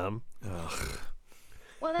one time. Ugh.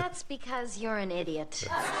 Well, that's because you're an idiot.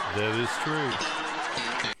 That is true.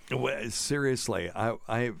 Well, seriously,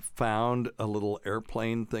 I found a little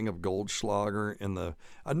airplane thing of Goldschlager in the.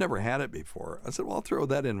 I'd never had it before. I said, well, I'll throw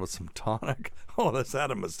that in with some tonic. Oh, that's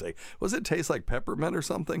that a mistake. Was it taste like peppermint or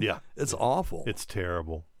something? Yeah. It's awful. It's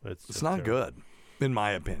terrible. It's not good, in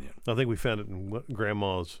my opinion. I think we found it in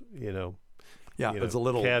Grandma's, Yeah, it's a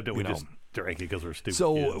little cabinet. We just drank it because we're stupid.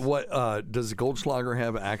 So, kids. what does Goldschlager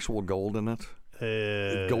have? Actual gold in it?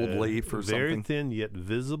 Gold leaf or very something? thin yet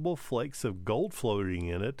visible flakes of gold floating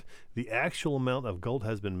in it. The actual amount of gold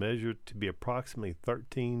has been measured to be approximately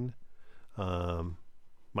 13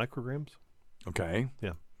 micrograms. Okay.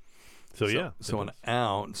 Yeah. So yeah. So an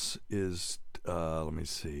ounce is, let me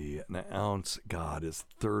see, an ounce, God, is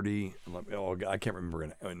 30. I can't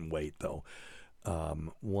remember in weight though.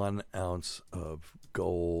 1 ounce of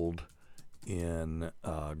gold in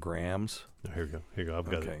grams. Here you go. I've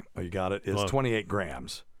got it. Oh, you got it? It's 28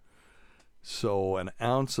 grams. So an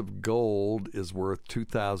ounce of gold is worth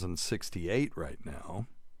 2,068 right now.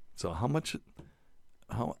 So how much?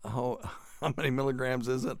 How many milligrams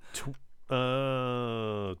is it?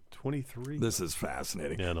 23. This is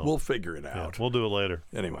fascinating. Yeah, no. We'll figure it out. Yeah, we'll do it later.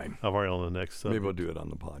 Anyway, I've already on the next subject. Maybe we'll do it on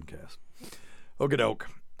the podcast. Okie doke.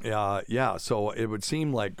 Yeah. So it would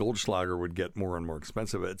seem like Goldschlager would get more and more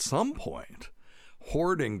expensive at some point.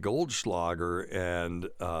 Hoarding Goldschlager and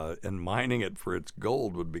mining it for its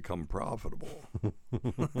gold would become profitable. I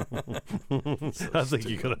think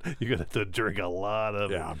you're gonna have to drink a lot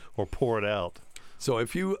of it or pour it out. So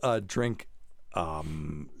if you drink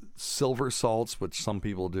silver salts, which some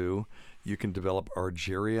people do, you can develop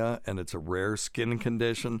Argyria, and it's a rare skin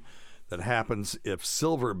condition that happens if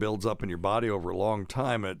silver builds up in your body over a long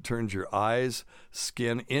time, and it turns your eyes,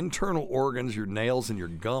 skin, internal organs, your nails, and your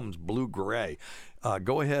gums blue-gray.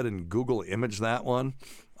 Go ahead and Google image that one.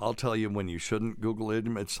 I'll tell you when you shouldn't Google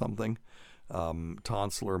image something.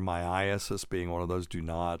 Tonsillar myiasis being one of those. Do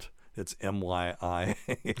not. It's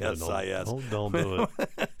MYISIS. Don't do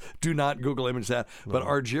it. Do not Google image that. No. But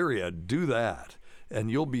Argyria, do that,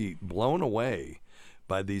 and you'll be blown away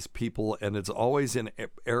by these people, and it's always in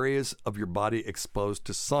areas of your body exposed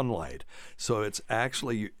to sunlight. So it's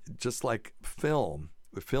actually just like film.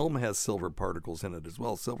 Film has silver particles in it as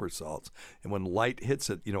well, silver salts. And when light hits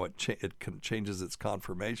it, it changes its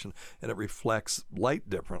conformation, and it reflects light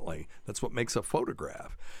differently. That's what makes a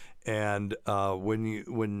photograph. And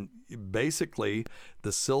when basically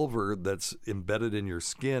the silver that's embedded in your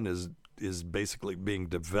skin is basically being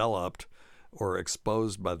developed or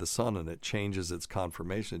exposed by the sun, and it changes its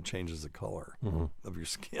conformation, it changes the color of your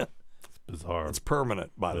skin. It's bizarre. It's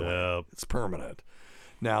permanent, by the way. It's permanent.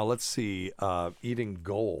 Now let's see. Eating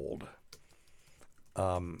gold.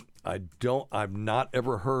 I've not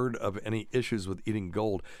ever heard of any issues with eating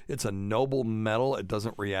gold. It's a noble metal. It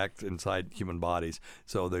doesn't react inside human bodies,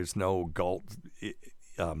 so there's no gold,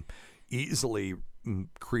 easily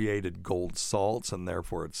created gold salts, and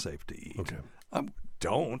therefore it's safe to eat. Okay.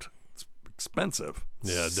 Don't. It's expensive.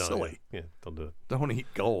 Yeah, don't. Silly. Yeah, don't do it. Don't eat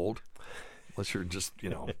gold. Unless you're just,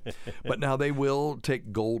 But now they will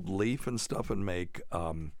take gold leaf and stuff and make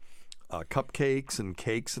cupcakes and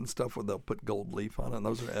cakes and stuff where they'll put gold leaf on it. And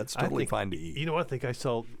that's totally fine to eat. I think I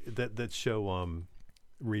saw that show.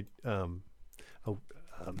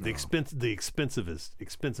 The expensivest.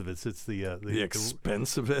 It's the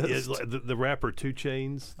expensivest. The rapper 2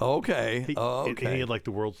 Chainz. Okay. He had like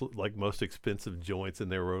the world's most expensive joints,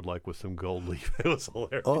 and they rode like with some gold leaf. It was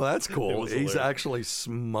hilarious. Oh, that's cool. He's actually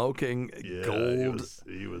smoking gold.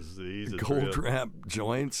 He's a gold trip. wrapped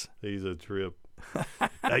joints. He's a trip.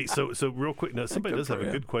 Hey, so real quick, now somebody does have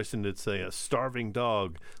a good question. It's a starving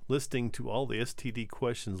dog. Listening to all the STD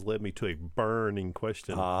questions led me to a burning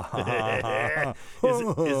question. Is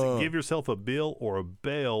it give yourself a bill or a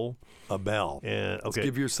bell? A bell. And Let's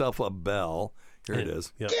give yourself a bell. Here it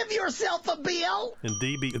is. Give yourself a bill. And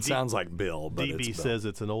DB. It sounds like Bill, but DB it's says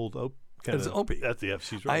it's an old oak. It's Opie. That's the F.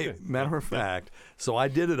 She's right. Matter of fact, so I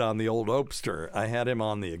did it on the old Opester. I had him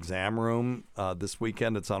on the exam room this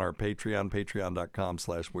weekend. It's on our Patreon,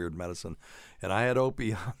 patreon.com/weirdmedicine. And I had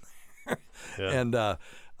Opie on there. Yeah. And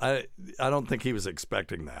I don't think he was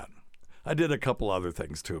expecting that. I did a couple other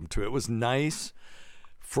things to him, too. It was nice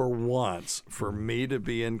for once for me to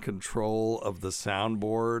be in control of the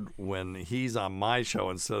soundboard when he's on my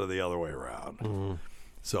show instead of the other way around. Mm-hmm.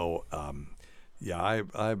 So, yeah,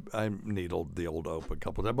 I needled the old Ope a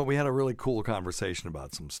couple of times, but we had a really cool conversation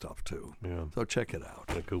about some stuff too. Yeah. So check it out.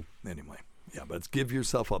 Yeah, cool. Anyway, yeah, but it's give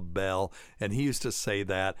yourself a bell, and he used to say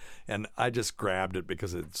that, and I just grabbed it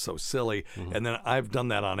because it's so silly. Mm-hmm. And then I've done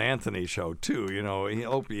that on Anthony's show too. You know,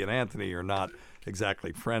 Opie and Anthony are not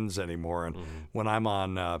exactly friends anymore, and when I'm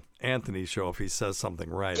on Anthony's show, if he says something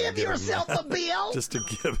right, give yourself a bill, just to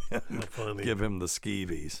give him the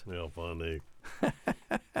skeevies. Yeah, funny.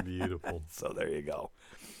 Beautiful. So there you go.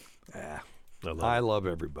 I love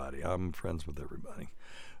everybody. I'm friends with everybody.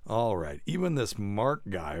 All right. Even this Mark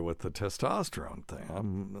guy with the testosterone thing,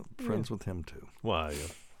 I'm friends with him too. Why?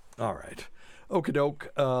 All right. Okie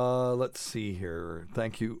doke. Let's see here.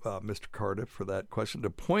 Thank you, Mr. Cardiff, for that question.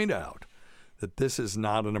 To point out that this is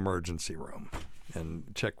not an emergency room.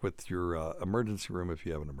 And check with your emergency room if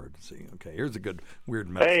you have an emergency. Okay, here's a good weird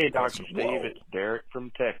medicine. Hey, Dr. Steve, it's Derek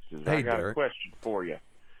from Texas. Hey, I got Derek. a question for you.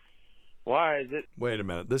 Why is it? Wait a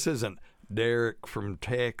minute. This isn't Derek from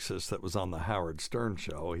Texas that was on the Howard Stern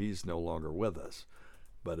show. He's no longer with us.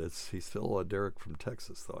 But he's still a Derek from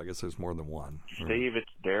Texas, though. I guess there's more than one. Steve,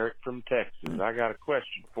 it's Derek from Texas. I got a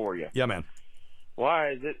question for you. Yeah, man.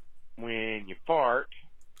 Why is it when you fart,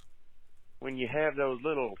 when you have those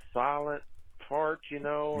little silent farts, you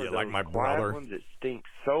know, or like those my quiet brother. ones that stink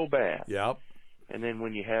so bad. Yep. And then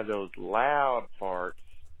when you have those loud farts,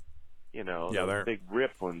 you know, those big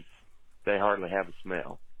rip ones, they hardly have a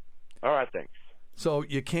smell. All right, thanks. So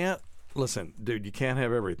you can't, listen, dude, you can't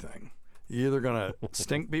have everything. You're either going to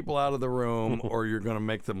stink people out of the room or you're going to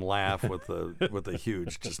make them laugh with a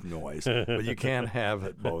huge just noise. But you can't have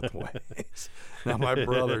it both ways. Now, my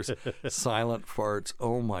brother's silent farts,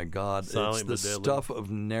 oh, my God. Silent it's the stuff of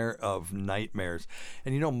nightmares.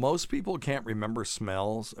 And, you know, most people can't remember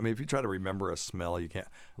smells. I mean, if you try to remember a smell, you can't.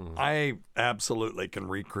 I absolutely can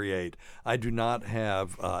recreate. I do not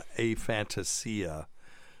have aphantasia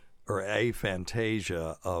or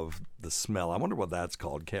aphantasia of the smell. I wonder what that's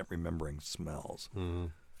called. Can't remembering smells. Mm-hmm.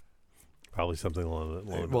 Probably something along that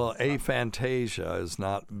line. Well, aphantasia is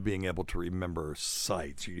not being able to remember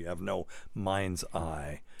sights. You have no mind's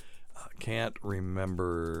eye. Can't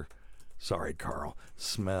remember. Sorry, Carl.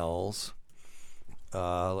 Smells.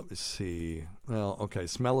 Let me see. Well, okay.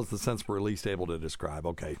 Smell is the sense we're least able to describe.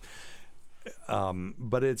 Okay.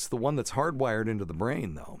 But it's the one that's hardwired into the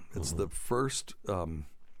brain, though. It's the first.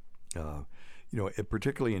 You know,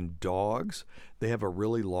 particularly in dogs, they have a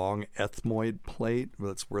really long ethmoid plate.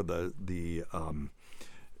 That's where the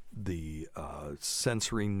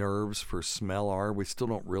sensory nerves for smell are. We still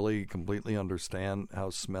don't really completely understand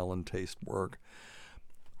how smell and taste work.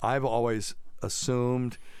 I've always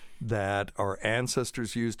assumed that our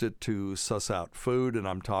ancestors used it to suss out food, and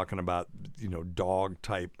I'm talking about, you know, dog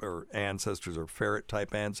type or ancestors or ferret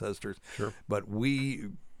type ancestors. Sure. But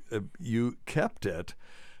you kept it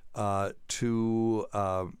to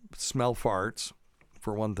smell farts,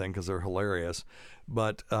 for one thing, because they're hilarious,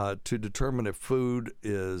 but to determine if food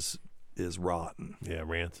is rotten. Yeah,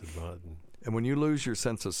 rancid, rotten. And when you lose your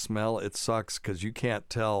sense of smell, it sucks because you can't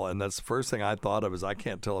tell. And that's the first thing I thought of is I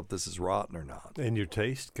can't tell if this is rotten or not. And your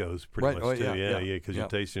taste goes pretty much too. Yeah, because your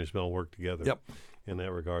taste and your smell work together. Yep. In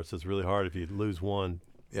that regard, so it's really hard if you lose one.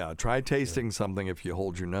 Yeah, try tasting something if you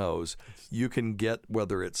hold your nose. You can get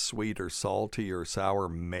whether it's sweet or salty or sour,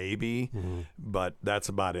 maybe, but that's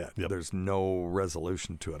about it. Yep. There's no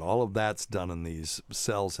resolution to it. All of that's done in these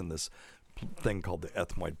cells in this thing called the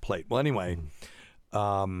ethmoid plate. Well, anyway,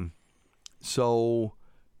 so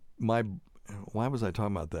my why was I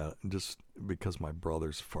talking about that? Just because my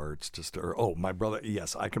brother's farts my brother,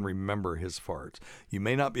 yes, I can remember his farts. You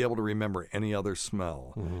may not be able to remember any other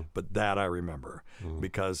smell, but that I remember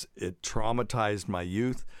because it traumatized my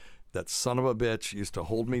youth. That son of a bitch used to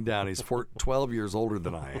hold me down. He's 12 years older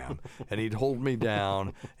than I am. And he'd hold me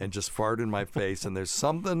down and just fart in my face. And there's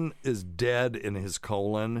something is dead in his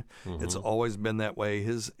colon. It's always been that way.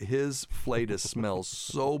 His Flatus smells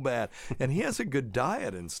so bad. And he has a good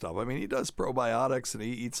diet and stuff. I mean, he does probiotics and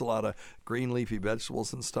he eats a lot of green leafy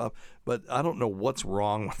vegetables and stuff. But I don't know what's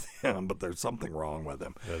wrong with him, but there's something wrong with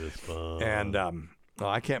him. That is fun. And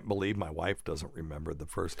I can't believe my wife doesn't remember the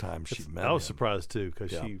first time she met him. I was surprised too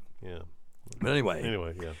because But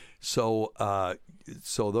anyway, yeah. So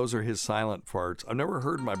those are his silent farts. I've never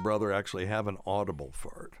heard my brother actually have an audible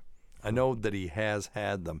fart. I know that he has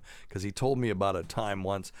had them because he told me about a time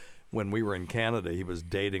once when we were in Canada. He was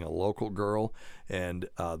dating a local girl, and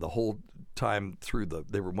the whole time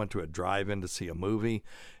they went to a drive-in to see a movie,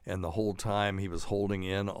 and the whole time he was holding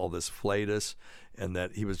in all this Flatus, and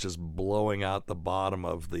that he was just blowing out the bottom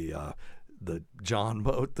of the John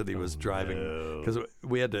boat that he was driving, because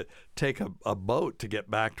we had to take a boat to get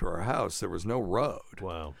back to our house. There was no road.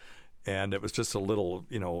 Wow. And it was just a little,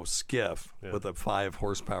 skiff with a 5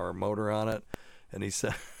 horsepower motor on it. And he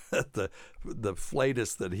said that the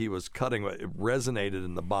Flatus that he was cutting, it resonated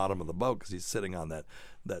in the bottom of the boat because he's sitting on that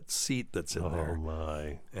seat that's in there. Oh,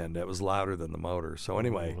 my. And it was louder than the motor. So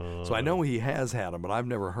anyway, so I know he has had them, but I've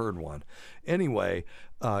never heard one. Anyway,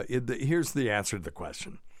 here's the answer to the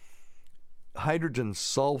question. Hydrogen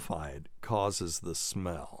sulfide causes the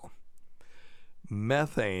smell.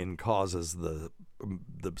 Methane causes the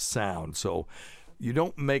sound. So you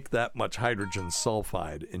don't make that much hydrogen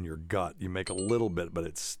sulfide in your gut. You make a little bit, but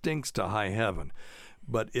it stinks to high heaven.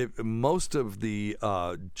 But most of the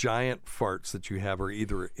giant farts that you have are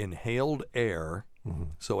either inhaled air,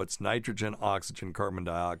 so it's nitrogen, oxygen, carbon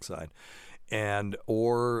dioxide,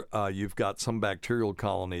 or you've got some bacterial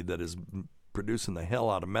colony that is producing the hell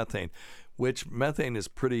out of methane, which methane is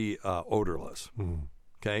pretty odorless.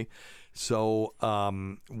 Okay? So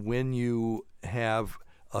when you have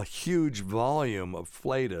a huge volume of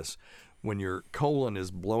Flatus, when your colon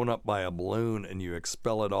is blown up by a balloon and you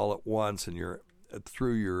expel it all at once and you're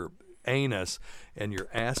through your anus and your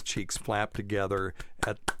ass cheeks flap together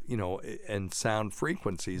at and sound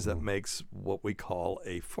frequencies, that makes what we call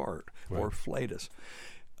a fart or Flatus.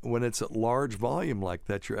 When it's at large volume like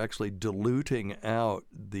that, you're actually diluting out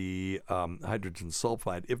the hydrogen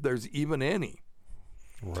sulfide, if there's even any.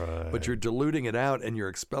 Right. But you're diluting it out and you're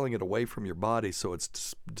expelling it away from your body, so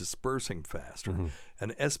it's dispersing faster.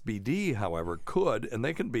 An SBD, however, could, and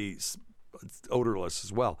they can be odorless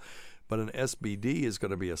as well, but an SBD is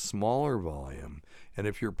going to be a smaller volume, and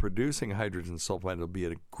if you're producing hydrogen sulfide, it'll be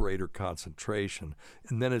at a greater concentration,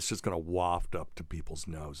 and then it's just going to waft up to people's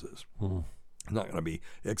noses. It's not going to be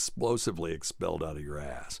explosively expelled out of your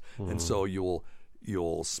ass, and so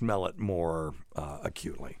you'll smell it more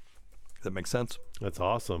acutely. Does that make sense? That's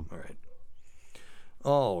awesome.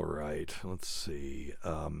 All right. Let's see.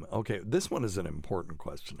 Okay, this one is an important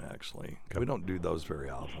question, actually. We don't do those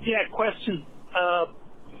very often. Yeah, question. I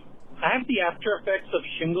have the after effects of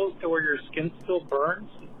shingles to where your skin still burns.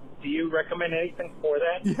 Do you recommend anything for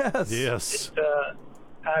that? Yes.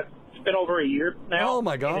 It's been over a year now. Oh,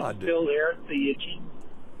 my God. And it's still there, the itchy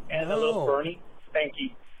and a little burning. Thank you.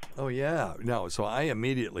 Oh, yeah. No, so I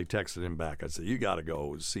immediately texted him back. I said, you got to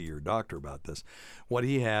go see your doctor about this. What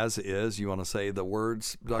he has is, you want to say the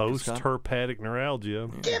words, Dr. Scott? Post-herpetic neuralgia.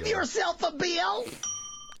 Give yourself a bill.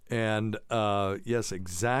 And, yes,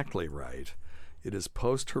 exactly right. It is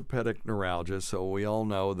post-herpetic neuralgia, so we all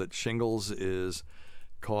know that shingles is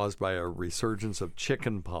caused by a resurgence of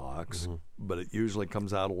chicken pox, but it usually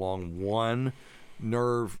comes out along one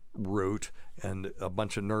nerve root and a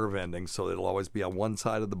bunch of nerve endings, so it'll always be on one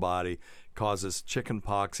side of the body, causes chicken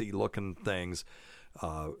poxy looking things,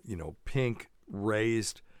 pink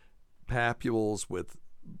raised papules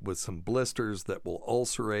with some blisters that will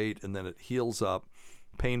ulcerate, and then it heals up,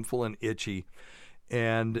 painful and itchy.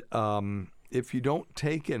 And if you don't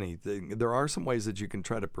take anything, there are some ways that you can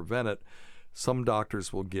try to prevent it. Some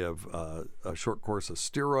doctors will give a short course of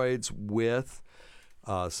steroids with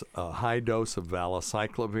a high dose of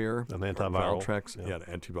valacyclovir, an antiviral. Valtrex, an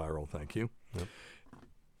antiviral. Thank you. Yep.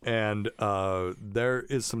 And there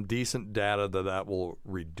is some decent data that will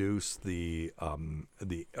reduce the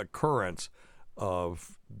occurrence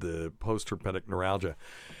of the post-herpetic neuralgia.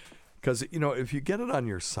 Because, if you get it on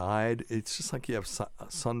your side, it's just like you have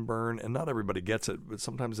sunburn, and not everybody gets it, but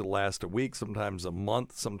sometimes it'll last a week, sometimes a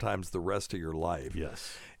month, sometimes the rest of your life.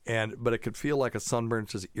 Yes. But it could feel like a sunburn,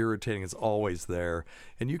 it's just irritating. It's always there.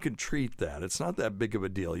 And you can treat that. It's not that big of a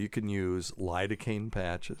deal. You can use lidocaine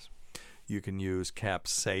patches. You can use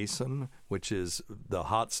capsaicin, which is the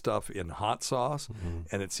hot stuff in hot sauce.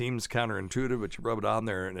 And it seems counterintuitive, but you rub it on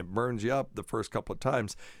there and it burns you up the first couple of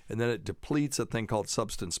times. And then it depletes a thing called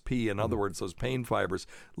substance P. In other words, those pain fibers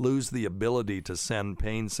lose the ability to send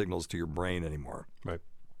pain signals to your brain anymore. Right.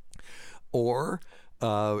 Or,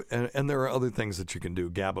 and there are other things that you can do.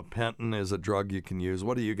 Gabapentin is a drug you can use.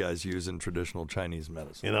 What do you guys use in traditional Chinese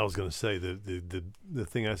medicine? And I was going to say, the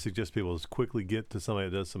thing I suggest people is quickly get to somebody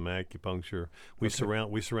that does some acupuncture. We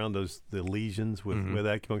surround the lesions with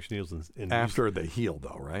acupuncture needles. And after they heal,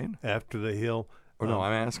 though, right? After they heal. Or no,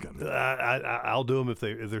 I'm asking. I'll do them if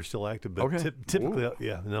they're still active. But typically,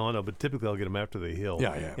 but typically I'll get them after they heal.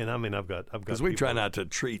 Yeah. And I mean, I've got because we try not to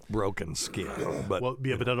treat broken skin. But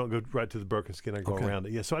but I don't go right to the broken skin. I go around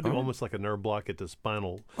it. Yeah, so I do almost like a nerve block at the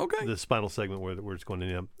spinal segment where it's going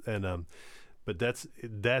in. And but this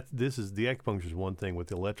is the acupuncture is one thing. With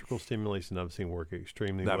the electrical stimulation, I've seen work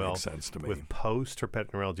extremely well. That makes sense to me. With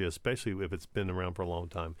post-herpetic neuralgia, especially if it's been around for a long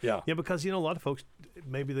time. Yeah, because a lot of folks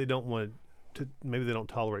maybe they don't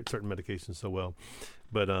tolerate certain medications so well,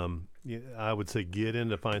 but I would say get in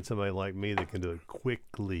to find somebody like me that can do it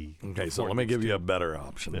quickly. Okay, so let me give you a better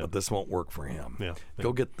option, but this won't work for him.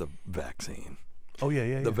 Go get the vaccine. Oh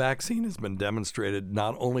yeah. The vaccine has been demonstrated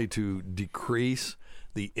not only to decrease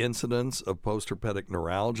the incidence of post-herpetic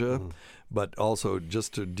neuralgia, but also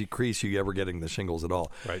just to decrease you ever getting the shingles at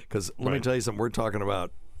all. Right. Because let me tell you something. We're talking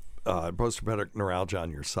about post-herpetic neuralgia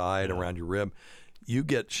on your side, around your rib. You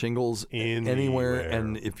get shingles anywhere,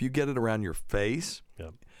 and if you get it around your face,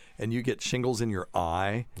 and you get shingles in your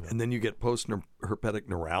eye, and then you get post-herpetic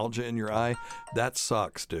neuralgia in your eye, that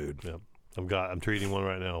sucks, dude. I'm treating one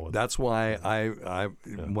right now. That's why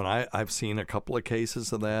I've seen a couple of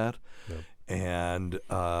cases of that, and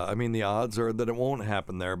I mean the odds are that it won't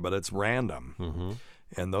happen there, but it's random.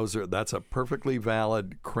 And that's a perfectly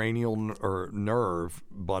valid cranial or nerve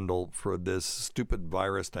bundle for this stupid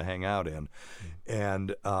virus to hang out in.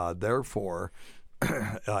 And therefore,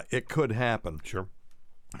 it could happen. Sure.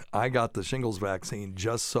 I got the shingles vaccine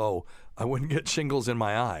just so I wouldn't get shingles in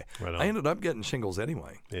my eye. Right on. I ended up getting shingles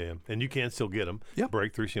anyway. Yeah, and you can still get them. Yeah,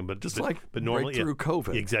 breakthrough shingles, but normally breakthrough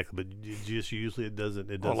COVID. Exactly, but just usually it doesn't.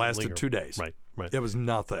 It lasted linger. 2 days. Right. It was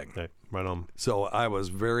nothing. Right on. So I was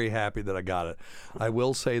very happy that I got it. I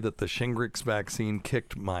will say that the Shingrix vaccine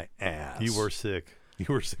kicked my ass. You were sick. You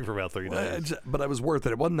were sick for about 3 days. But I was worth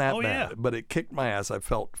it. It wasn't that bad, but it kicked my ass. I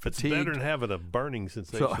felt fatigued. It's better than having a burning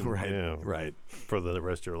sensation right. for the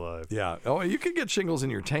rest of your life. Yeah. Oh, you can get shingles in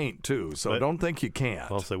your taint, too, so don't think you can't.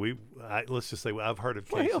 Also, let's just say I've heard of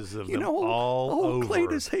cases of them all over.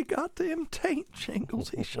 Cletus, he got them taint shingles.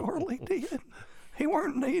 He surely did. He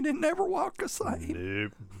didn't never walk a sight.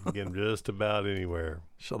 Nope. Get him just about anywhere.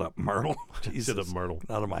 Shut up, Myrtle. Jesus. Shut up, Myrtle.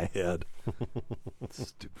 Out of my head.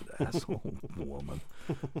 Stupid asshole woman.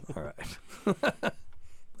 All right.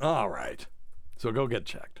 All right. So go get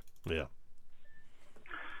checked. Yeah.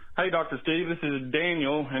 Hey, Dr. Steve. This is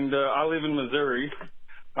Daniel, and I live in Missouri.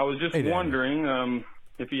 I was just wondering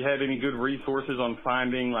if you had any good resources on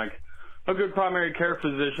finding, like, a good primary care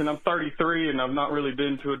physician. I'm 33, and I've not really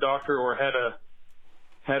been to a doctor or had a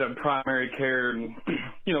primary care, since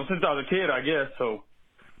I was a kid, I guess. So,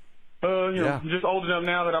 just old enough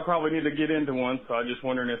now that I probably need to get into one. So I just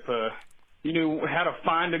wondering if you knew how to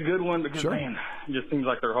find a good one, because man, it just seems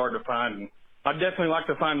like they're hard to find. And I'd definitely like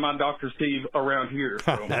to find my Dr. Steve around here.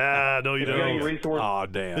 So. No, you don't. Any resources? Oh,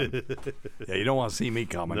 damn. Yeah, you don't want to see me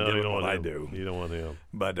coming. No, you don't want what I do. You don't want to.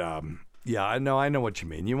 But yeah, I know what you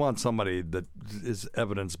mean. You want somebody that is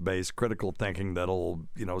evidence-based, critical thinking that'll,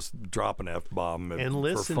 drop an F-bomb and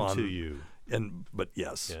listen for fun. to you. But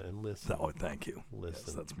yes. Yeah, and listen. Oh, thank you. Listen.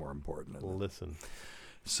 Yes, that's more important. Listen.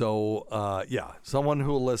 So, someone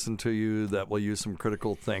who will listen to you, that will use some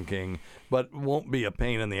critical thinking, but won't be a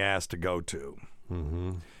pain in the ass to go to.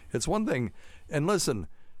 Mm-hmm. It's one thing. And listen,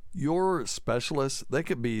 your specialists, they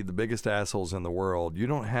could be the biggest assholes in the world. You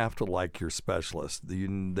don't have to like your specialist. They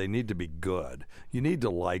need to be good. You need to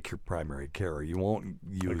like your primary care. You won't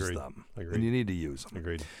use them. Agreed. And you need to use them.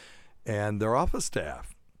 Agreed. And their office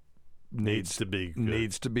staff needs to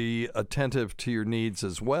be attentive to your needs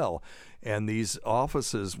as well. And these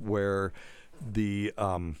offices where the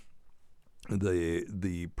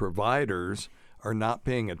providers are not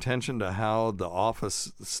paying attention to how the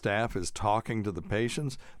office staff is talking to the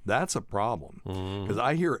patients, that's a problem. Because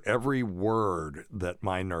I hear every word that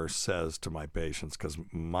my nurse says to my patients, because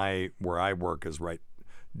where I work is right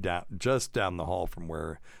just down the hall from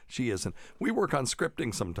where she is. And we work on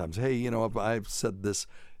scripting sometimes. Hey, if I've said this,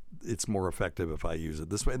 it's more effective if I use it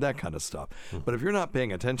this way, that kind of stuff. But if you're not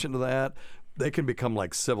paying attention to that, they can become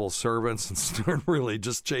like civil servants and start really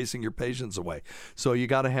just chasing your patients away. So you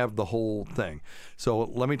got to have the whole thing. So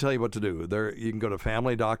let me tell you what to do. There, you can go to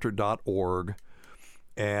familydoctor.org,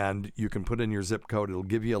 and you can put in your zip code. It'll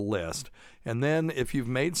give you a list. And then if you've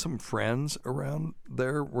made some friends around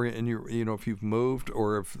there, and if you've moved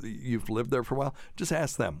or if you've lived there for a while, just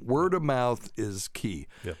ask them. Word of mouth is key.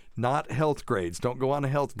 Yep. Not health grades. Don't go on to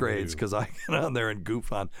health grades, because I get on there and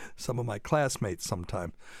goof on some of my classmates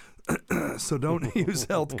sometimes. So don't use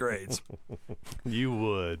health grades. You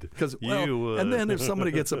would. You would. And then if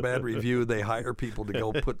somebody gets a bad review, they hire people to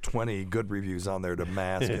go put 20 good reviews on there to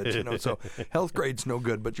mask it. So health grades no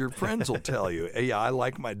good, but your friends will tell you, hey, I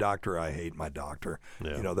like my doctor, I hate my doctor.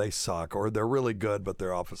 Yeah. They suck, or they're really good, but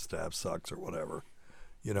their office staff sucks, or whatever.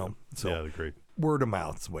 So yeah, great. Word of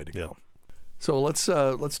mouth is the way to go. So let's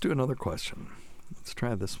do another question. Let's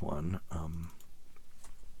try this one.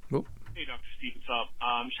 Hey, Dr. Steve, what's up?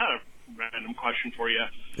 Just had a random question for you.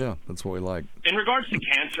 Yeah, that's what we like. In regards to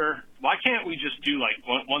cancer, why can't we just do,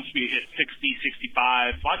 once we hit 60,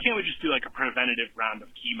 65, why can't we just do, a preventative round of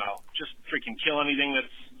chemo? Just freaking kill anything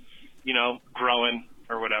that's, growing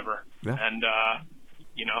or whatever. Yeah. And,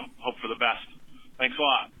 hope for the best. Thanks a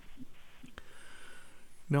lot.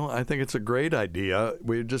 No, I think it's a great idea.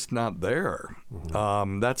 We're just not there.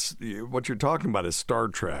 That's what you're talking about is Star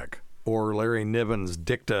Trek. Or Larry Niven's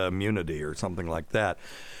dicta immunity or something like that.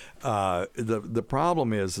 The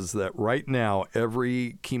problem is that right now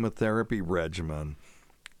every chemotherapy regimen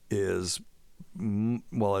is, there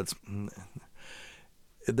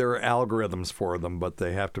are algorithms for them, but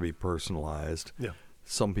they have to be personalized. Yeah.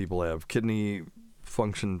 Some people have kidney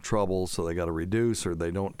function trouble, so they got to reduce, or they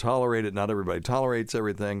don't tolerate it. Not everybody tolerates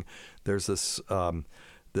everything. There's this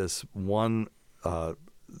one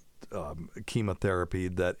chemotherapy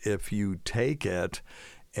that if you take it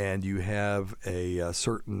and you have a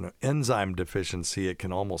certain enzyme deficiency, it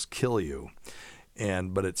can almost kill you.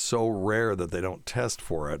 But it's so rare that they don't test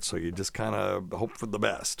for it, so you just kind of hope for the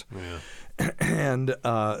best. Yeah. And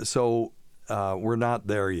so we're not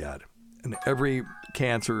there yet. And every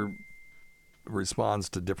cancer responds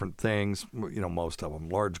to different things, most of them,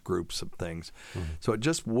 large groups of things. So it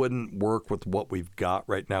just wouldn't work with what we've got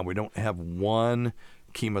right now. We don't have one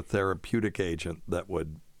chemotherapeutic agent that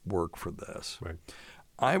would work for this. Right.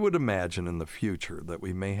 I would imagine in the future that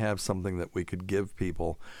we may have something that we could give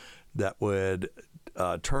people that would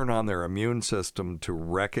turn on their immune system to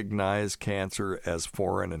recognize cancer as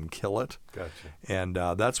foreign and kill it. Gotcha. And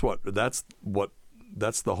that's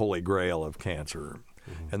the holy grail of cancer.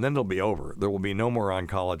 And then it'll be over. There will be no more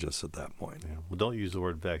oncologists at that point. Yeah. Well, don't use the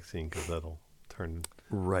word vaccine, because that'll turn.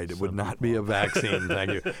 Right, it would not be a vaccine.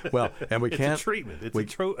 Thank you. Well, and we can't. It's a treatment. It's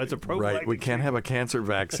a prophylactic. Right, we can't have a cancer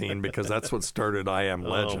vaccine because that's what started I Am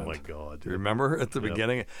Legend. Oh my God! Do you remember at the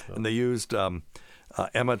beginning? And they used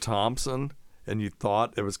Emma Thompson, and you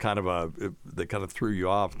thought it was they kind of threw you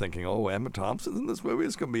off, thinking, "Oh, Emma Thompson's in this movie.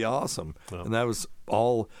 It's going to be awesome." And that was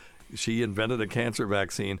all. She invented a cancer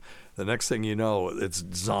vaccine. The next thing you know, it's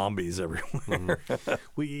zombies everywhere.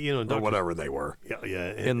 Or whatever they were.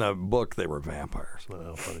 Yeah. In the book, they were vampires.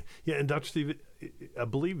 Oh, funny. Yeah, and Dr. Steve, I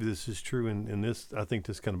believe this is true, and this, I think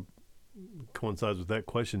this kind of coincides with that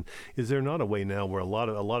question. Is there not a way now where a lot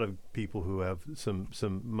of people who have some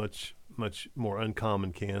much more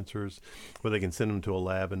uncommon cancers, where they can send them to a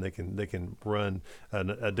lab and they can run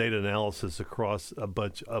a data analysis across a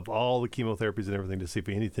bunch of all the chemotherapies and everything to see if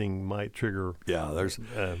anything might trigger? Yeah, there's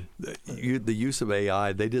the use of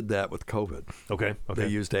AI. They did that with COVID. Okay. They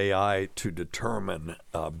used AI to determine,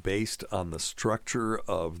 based on the structure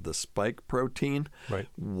of the spike protein, right,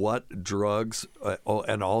 what drugs,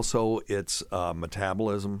 and also its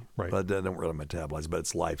metabolism. Right. They don't really metabolize, but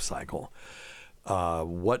its life cycle.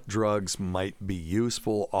 What drugs might be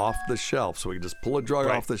useful off the shelf. So we can just pull a drug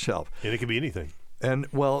off the shelf. And it could be anything. And,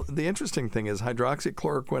 well, the interesting thing is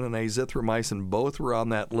hydroxychloroquine and azithromycin both were on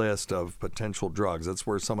that list of potential drugs. That's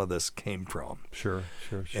where some of this came from. Sure.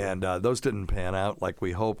 And those didn't pan out like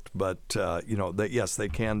we hoped. But, yes, they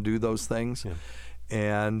can do those things. Yeah.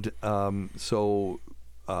 And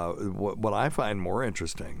what I find more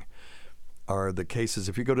interesting are the cases.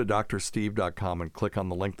 If you go to drsteve.com and click on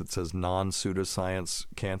the link that says non-pseudoscience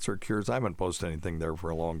cancer cures, I haven't posted anything there for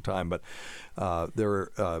a long time, but there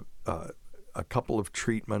are a couple of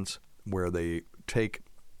treatments where they take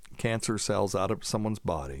cancer cells out of someone's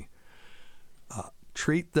body,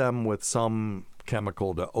 treat them with some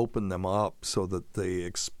chemical to open them up so that they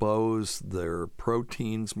expose their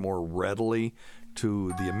proteins more readily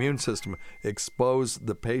to the immune system, expose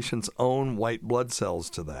the patient's own white blood cells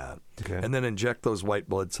to that, and then inject those white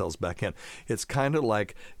blood cells back in. It's kind of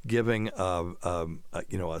like giving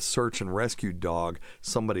a search and rescue dog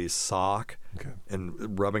somebody's sock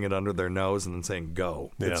and rubbing it under their nose and then saying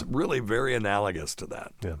go. Yeah. It's really very analogous to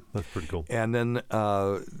that. Yeah, that's pretty cool. And then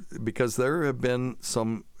because there have been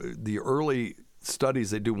the early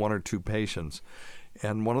studies, they do 1 or 2 patients.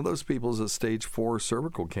 And one of those people is a stage 4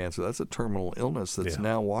 cervical cancer. That's a terminal illness that's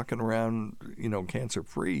now walking around,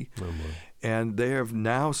 cancer-free. Oh, and they have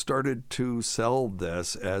now started to sell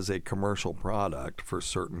this as a commercial product for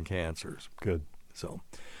certain cancers. Good. So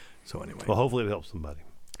anyway. Well, hopefully it helps somebody.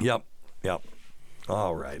 Yep.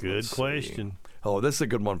 All right. Good question. Oh, this is a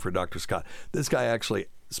good one for Dr. Scott. This guy actually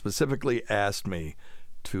specifically asked me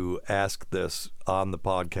to ask this on the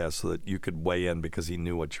podcast so that you could weigh in because he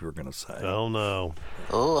knew what you were going to say. Oh, no.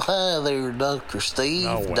 Oh, hi there, Dr.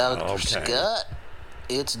 Steve, Dr. Scott.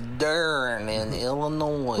 It's Darren in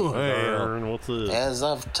Illinois. Darren, what's up? As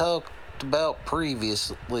I've talked about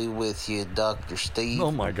previously with you, Dr. Steve.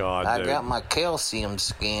 Oh, my God, I got my calcium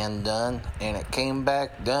scan done, and it came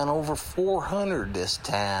back done over 400 this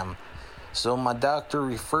time. So my doctor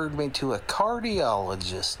referred me to a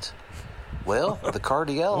cardiologist. Well, the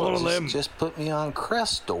cardiologist just put me on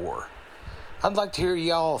Crestor. I'd like to hear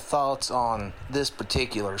y'all thoughts on this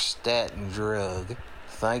particular statin drug.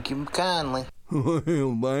 Thank you kindly. Well,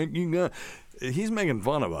 thank you. He's making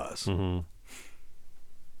fun of us. Mm-hmm.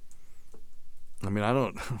 I mean, I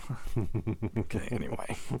don't. Okay,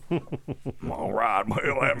 anyway. All right.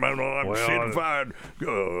 Well, I'm certified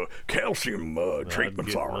calcium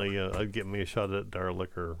treatment. I'd get me a shot of that there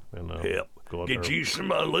liquor and get you some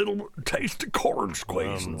little taste of corn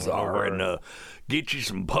squeezings and get you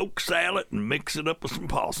some poke salad and mix it up with some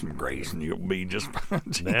possum grease, and you'll be just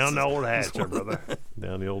down the old hatch, brother.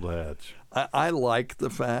 Down the old hatch. I like the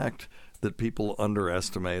fact that people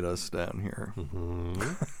underestimate us down here.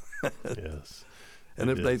 Mm-hmm. Yes. And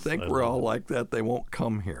if they think we're all like that, they won't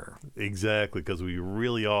come here. Exactly, because we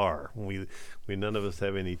really are. We none of us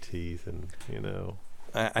have any teeth, and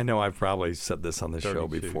I know I've probably said this on the show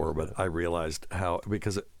before, but I realized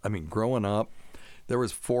because growing up, there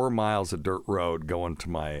was 4 miles of dirt road going to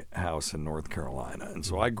my house in North Carolina, and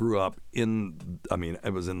so I grew up it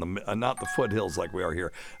was in the not the foothills like we are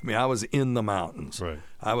here. I was in the mountains. Right.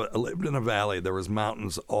 I lived in a valley. There was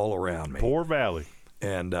mountains all around me. Poor valley.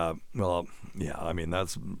 And that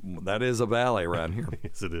is a valley around here.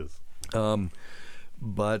 Yes, it is.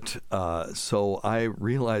 So I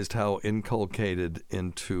realized how inculcated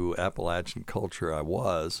into Appalachian culture I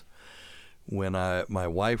was when my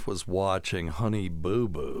wife was watching Honey Boo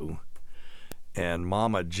Boo, and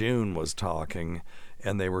Mama June was talking,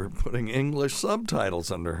 and they were putting English subtitles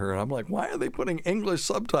under her. And I'm like, why are they putting English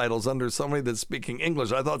subtitles under somebody that's speaking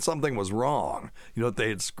English? I thought something was wrong. What they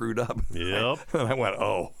had screwed up? Yep. And I went,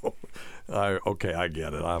 okay, I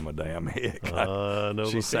get it. I'm a damn hick.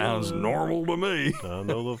 She sounds normal to me. I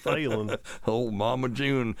know the feeling. Old Mama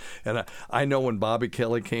June. And I know when Bobby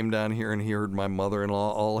Kelly came down here and he heard my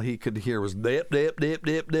mother-in-law, all he could hear was dip, dip, dip,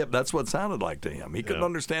 dip, dip. That's what it sounded like to him. He couldn't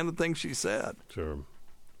understand the things she said. Sure.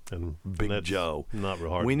 And Big Joe. Not real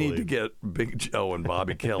hard. We need to get Big Joe and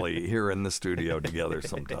Bobby Kelly here in the studio together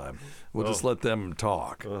sometime. We'll just let them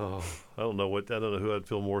talk. I don't know who I'd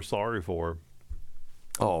feel more sorry for.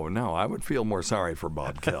 Oh no, I would feel more sorry for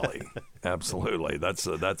Bob Kelly. Absolutely, that's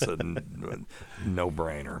a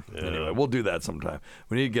no-brainer. Yeah. Anyway, we'll do that sometime.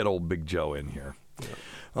 We need to get old Big Joe in here. Yeah.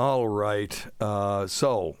 All right.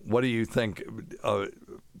 So, what do you think?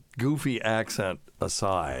 Goofy accent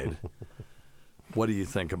aside. What do you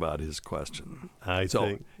think about his question? I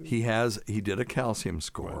think he did a calcium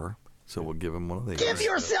score, so we'll give him one of these. Give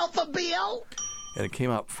yourself a bill. And it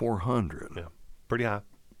came out 400. Yeah, pretty high.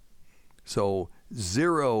 So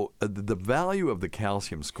 0, the value of the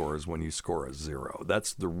calcium score is when you score a 0.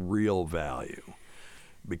 That's the real value,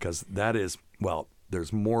 because that is,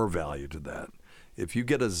 there's more value to that. If you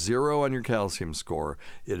get a 0 on your calcium score,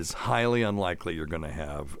 it is highly unlikely you're going to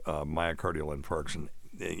have myocardial infarction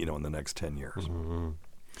in the next 10 years. Mm-hmm.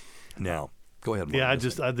 Now, go ahead. Yeah, I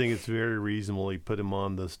think it's very reasonable. Put him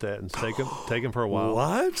on the statins. Take him for a while.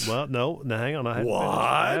 What? Well, no, hang on.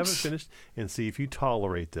 I haven't finished. And see if you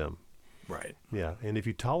tolerate them. Right. Yeah, and if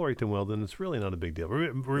you tolerate them well, then it's really not a big deal.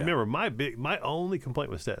 Remember, my only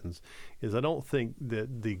complaint with statins is I don't think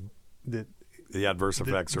that the adverse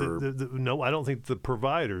effects are. No, I don't think the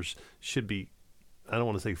providers should be. I don't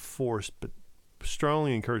want to say forced, but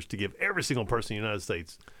strongly encouraged to give every single person in the United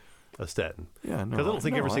States a statin. Yeah, no. Because I don't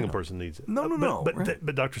think every single person needs it. No.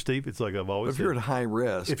 But Dr. Steve, it's like I've always If said. you're at high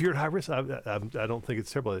risk. If you're at high risk, I don't think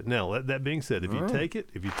it's terrible. Now, that being said, if you take it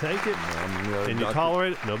and you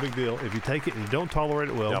tolerate it, no big deal. If you take it and you don't tolerate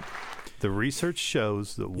it well, the research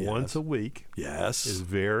shows that once a week is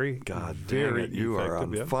very, very effective. You are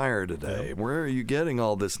on fire today. Yep. Where are you getting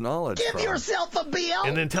all this knowledge from? Give yourself a bill.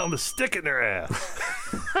 And then tell them to stick it in their ass.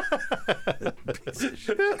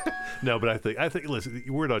 No, but I think. Listen,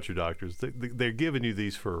 we're not your doctors. They're giving you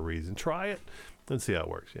these for a reason. Try it and see how it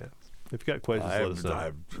works. Yeah. If you got questions, let us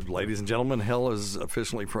know. Ladies and gentlemen, hell is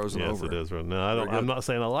officially frozen over. Yes, it is. No, I'm not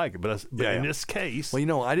saying I like it, but in this case,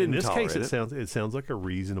 well, I didn't. In this case, it sounds like a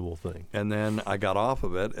reasonable thing. And then I got off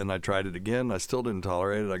of it, and I tried it again. I still didn't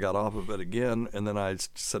tolerate it. I got off of it again, and then I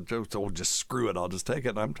said, "Oh, just screw it. I'll just take it."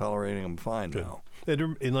 And I'm tolerating. I'm fine now.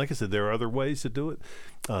 And like I said, there are other ways to do it.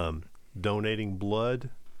 Donating blood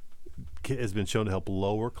has been shown to help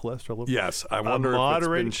lower cholesterol levels. Yes, I wonder if it's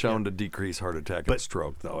been shown to decrease heart attack and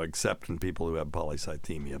stroke, though, except in people who have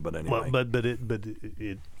polycythemia. But anyway,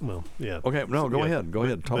 yeah. Okay, no, go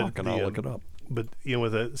ahead, talk, and I'll look it up. But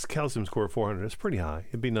with a calcium score of 400, it's pretty high.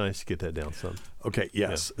 It'd be nice to get that down some. Okay,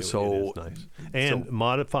 yes, it is nice. And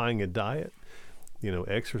modifying a diet.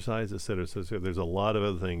 Exercise, et cetera. So there's a lot of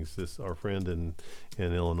other things our friend in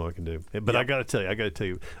Illinois can do. But I got to tell you,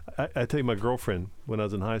 I tell you, my girlfriend, when I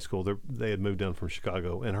was in high school, they had moved down from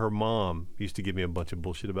Chicago, and her mom used to give me a bunch of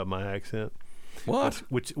bullshit about my accent. What?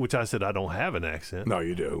 Which I said, I don't have an accent. No,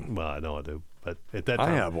 you do. Well, I know I do. But at that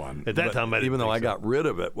time, I have one. At that time, even though I got rid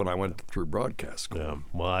of it when I went through broadcast school. Yeah.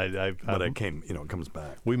 Well, it came. It comes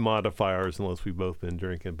back. We modify ours unless we've both been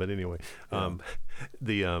drinking. But anyway,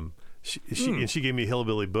 She gave me a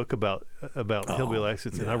hillbilly book about hillbilly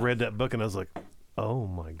accents, and I read that book, and I was like, "Oh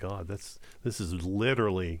my God, this is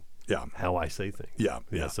literally how I say things."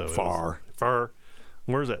 Yeah. So far.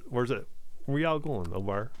 Where's that? Where y'all going?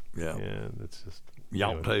 Over? Yeah. And it's just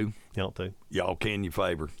y'all too. Y'all can you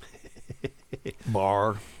favor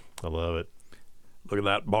bar. I love it. Look at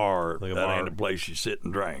that bar. That ain't a place you sit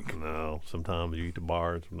and drink. No, sometimes you eat the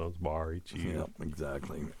bar, and sometimes the bar eats you. Yeah,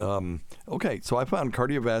 exactly. Okay, so I found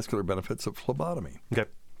cardiovascular benefits of phlebotomy. Okay.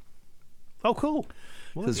 Oh, cool.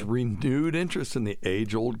 Well, his renewed interest in the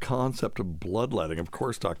age-old concept of bloodletting. Of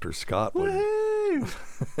course, Dr. Scott would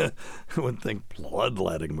think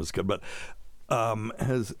bloodletting was good, but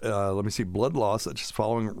has let me see, blood loss such as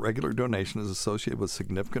following regular donation is associated with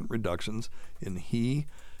significant reductions in key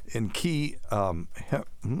some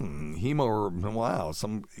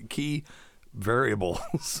key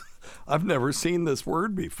variables. I've never seen this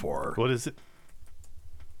word before. What is it?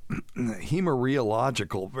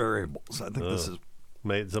 Hemorrheological variables. I think this is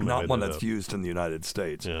not one that's used in the United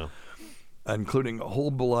States. Yeah. Including whole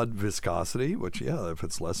blood viscosity, which, if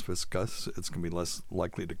it's less viscous, it's going to be less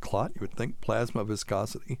likely to clot. You would think plasma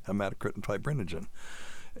viscosity, hematocrit, and fibrinogen.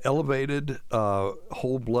 Elevated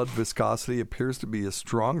whole blood viscosity appears to be a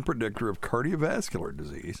strong predictor of cardiovascular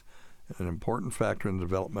disease, an important factor in the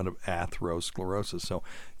development of atherosclerosis. So,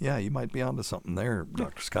 you might be onto something there,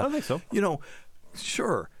 Dr. Scott. I think so.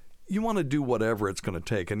 Sure, you want to do whatever it's going to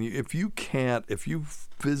take. And if you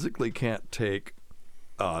physically can't take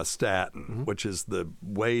statin, which is the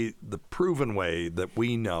proven way that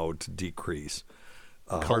we know to decrease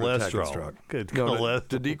cholesterol.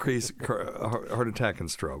 To decrease heart attack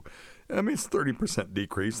and stroke. I mean, it's 30%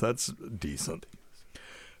 decrease. That's decent.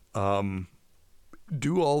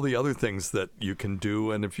 Do all the other things that you can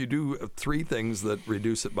do, and if you do 3 things that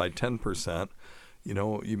reduce it by 10%,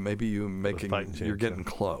 you're getting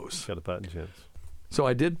close. Got a fighting chance. So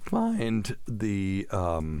I did find the.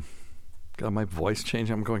 God, my voice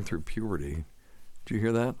changed. I'm going through puberty. Did you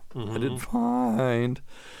hear that? Mm-hmm. I did find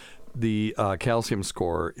the calcium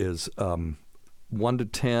score is 1 to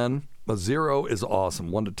 10. 0 is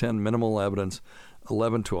awesome. 1 to 10, minimal evidence.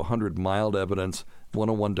 11 to 100, mild evidence.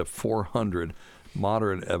 101 to 400,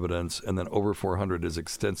 moderate evidence. And then over 400 is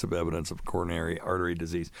extensive evidence of coronary artery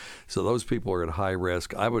disease. So those people are at high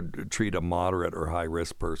risk. I would treat a moderate or high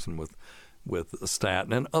risk person with a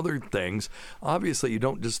statin and other things. Obviously, you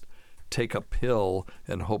don't just take a pill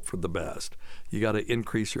and hope for the best. You got to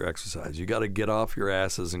increase your exercise. You got to get off your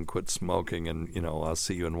asses and quit smoking. And, I'll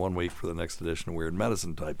see you in 1 week for the next edition of Weird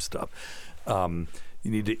Medicine type stuff. You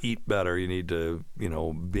need to eat better. You need to,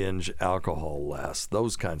 binge alcohol less,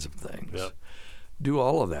 those kinds of things. Yep. do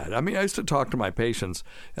all of that. I mean, I used to talk to my patients,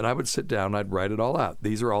 and I would sit down and I'd write it all out.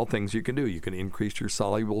 These are all things you can do. You can increase your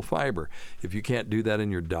soluble fiber. If you can't do that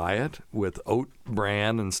in your diet with oat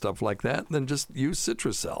bran and stuff like that, then just use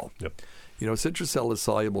Citracel. Yep. You know, Citracel is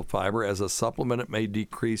soluble fiber. As a supplement, it may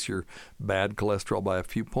decrease your bad cholesterol by a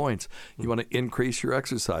few points. You want to increase your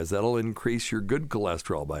exercise. That'll increase your good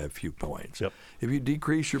cholesterol by a few points. Yep. If you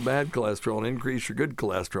decrease your bad cholesterol and increase your good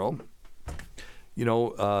cholesterol, you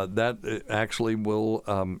know, that actually will,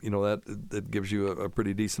 you know, that gives you a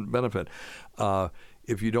pretty decent benefit.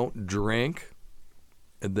 If you don't drink,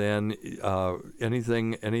 then any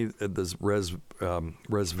this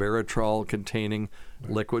resveratrol containing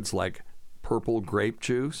liquids like purple grape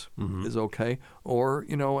juice is okay, or,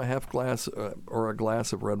 you know, a half glass or a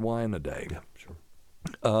glass of red wine a day. Yeah, sure.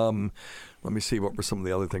 Let me see, what were some of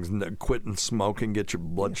the other things? Quitting smoking, get your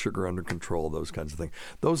blood sugar under control, those kinds of things.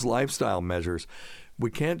 Those lifestyle measures, we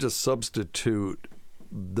can't just substitute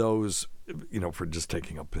those, you know, for just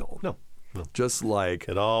taking a pill. No. Just like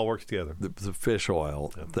it all works together. The fish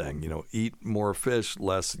oil thing, you know, eat more fish,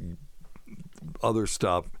 less other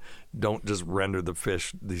stuff. Don't just render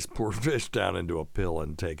these poor fish down into a pill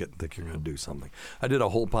and take it and think you're going to do something. I did a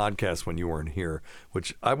whole podcast when you weren't here,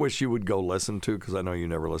 which I wish you would go listen to, because I know you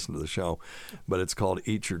never listen to the show, but it's called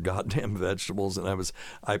Eat Your Goddamn Vegetables. And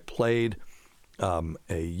I played a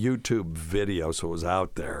YouTube video, so it was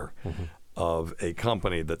out there, of a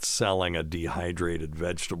company that's selling a dehydrated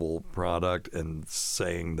vegetable product and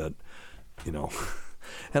saying that, you know,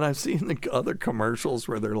 and I've seen the other commercials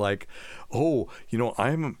where they're like, oh, you know,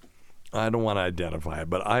 I don't want to identify it,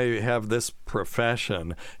 but I have this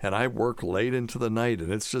profession and I work late into the night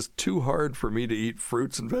and it's just too hard for me to eat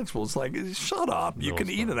fruits and vegetables. Like, shut up. You can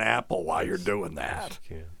eat an apple while you're doing that.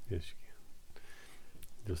 Yes, you can.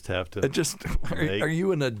 Just have to. Are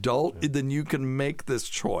you an adult? Yeah. Then you can make this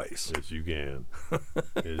choice. Yes, you can.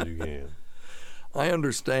 Yes, you can. I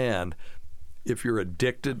understand if you're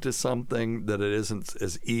addicted to something that it isn't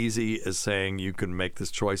as easy as saying you can make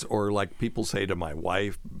this choice, or like people say to my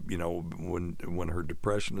wife, you know, when her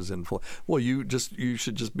depression is in full, well, you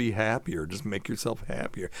should just be happier, just make yourself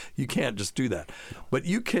happier. You can't just do that. But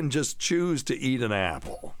you can just choose to eat an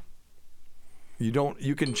apple.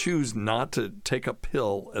 You can choose not to take a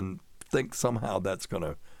pill and think somehow that's going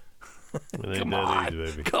to Come on, easy,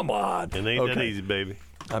 baby. Come on. It ain't that easy, baby.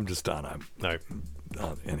 I'm just done. All right.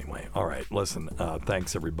 Anyway, all right. Listen,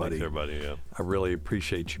 thanks everybody. Thanks everybody. Yeah. I really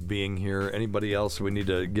appreciate you being here. Anybody else? We need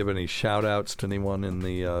to give any shout outs to anyone in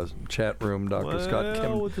the chat room? Dr. Scott,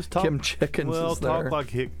 Kim Chickens is there. Talk like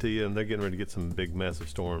hick to you, and they're getting ready to get some big, massive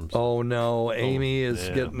storms. Oh no, Amy is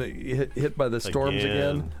getting hit by the storms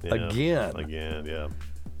again. Again, yeah.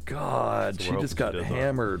 God, she just got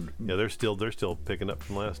hammered. Yeah, they're still picking up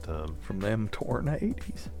from last time. From them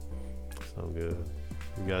tornadoes. So good.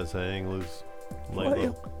 You guys hang loose. What?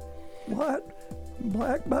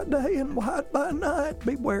 Black by day and white by night.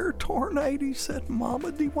 Beware tornadoes, said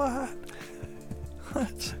Mama D. White.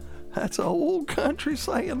 That's a old country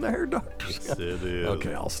saying there, Dr. Scott. Yes, it is.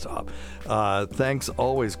 Okay, I'll stop. Thanks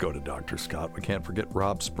always go to Dr. Scott. We can't forget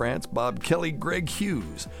Rob Sprance, Bob Kelly, Greg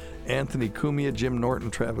Hughes, Anthony Cumia, Jim Norton,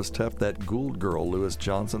 Travis Teff, that Gould Girl, Lewis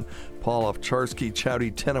Johnson, Paul Ovcharsky,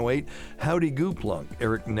 Chowdy 1008, Howdy Gooplunk,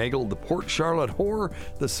 Eric Nagel, the Port Charlotte Whore,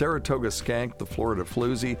 the Saratoga Skank, the Florida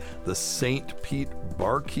Floozy, the St. Pete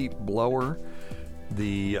Barkeep Blower,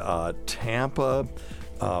 the Tampa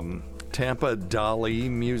Dali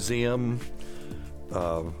Museum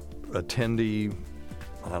attendee,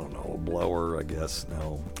 I don't know, a blower, I guess.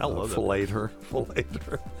 No, I love filleted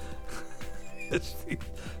her. She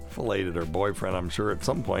filleted her boyfriend, I'm sure, at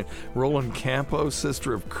some point. Roland Campo,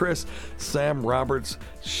 sister of Chris. Sam Roberts,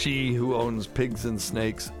 she who owns Pigs and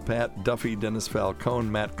Snakes. Pat Duffy, Dennis Falcone,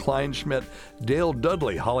 Matt Kleinschmidt, Dale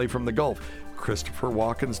Dudley, Holly from the Gulf. Christopher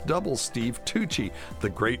Watkins Double, Steve Tucci, the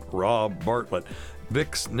great Rob Bartlett.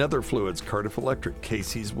 Vicks Nether Fluids, Cardiff Electric,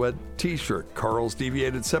 Casey's Wet T-Shirt, Carl's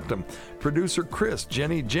Deviated Septum, producer Chris,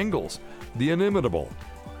 Jenny Jingles, the inimitable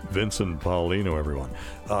Vincent Paulino, everyone.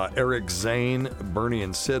 Eric Zane, Bernie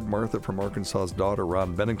and Sid, Martha from Arkansas's Daughter,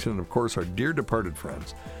 Ron Bennington, and of course our dear departed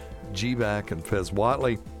friends, G-Back and Fez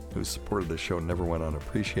Watley, who supported this show, never went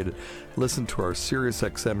unappreciated. Listen to our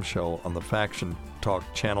SiriusXM show on the Faction Talk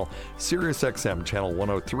channel, SiriusXM channel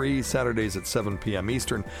 103, Saturdays at 7 p.m.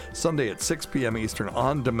 Eastern, Sunday at 6 p.m. Eastern,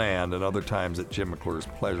 on demand, and other times at Jim McClure's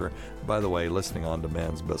pleasure. By the way, listening on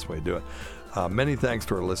demand is the best way to do it. Many thanks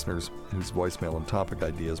to our listeners whose voicemail and topic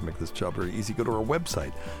ideas make this job very easy. Go to our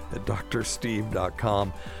website at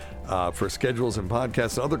drsteve.com for schedules and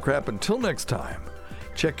podcasts and other crap. Until next time,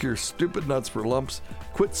 check your stupid nuts for lumps,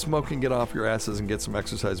 quit smoking, get off your asses, and get some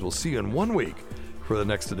exercise. We'll see you in 1 week for the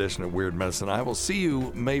next edition of Weird Medicine. I will see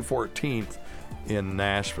you May 14th in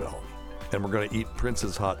Nashville, and we're going to eat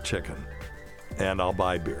Prince's Hot Chicken, and I'll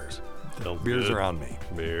buy beers. Beers are on me.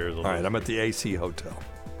 Beers. All right, I'm at the AC Hotel.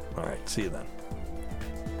 All right, see you then.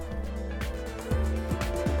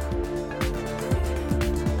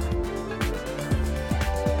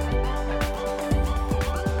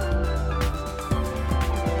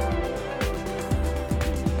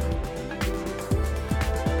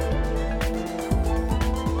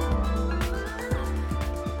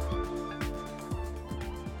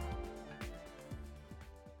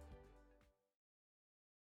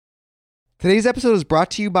 Today's episode is brought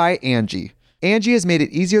to you by Angie. Angie has made it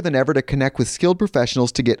easier than ever to connect with skilled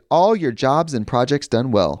professionals to get all your jobs and projects done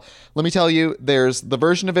well. Let me tell you, there's the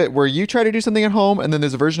version of it where you try to do something at home, and then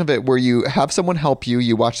there's a version of it where you have someone help you,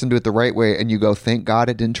 you watch them do it the right way, and you go, thank God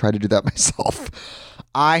I didn't try to do that myself.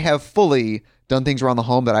 I have fully done things around the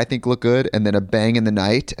home that I think look good, and then a bang in the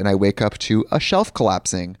night, and I wake up to a shelf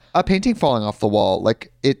collapsing, a painting falling off the wall.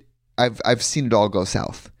 I've seen it all go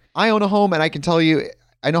south. I own a home, and I can tell you,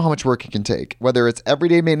 I know how much work it can take. Whether it's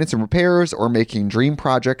everyday maintenance and repairs or making dream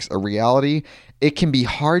projects a reality, it can be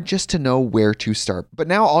hard just to know where to start. But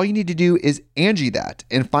now all you need to do is Angie that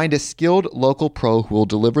and find a skilled local pro who will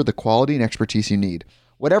deliver the quality and expertise you need.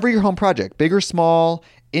 Whatever your home project, big or small,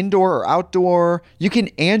 indoor or outdoor, you can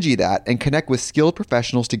Angie that and connect with skilled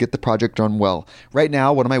professionals to get the project done well. Right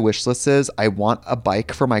now, one of my wish lists is I want a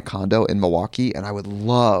bike for my condo in Milwaukee, and I would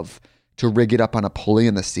love to rig it up on a pulley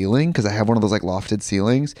in the ceiling because I have one of those lofted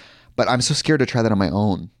ceilings, but I'm so scared to try that on my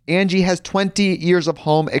own. Angie has 20 years of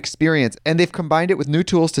home experience, and they've combined it with new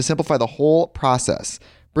tools to simplify the whole process.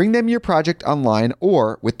 Bring them your project online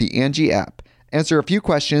or with the Angie app. Answer a few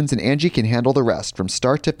questions and Angie can handle the rest from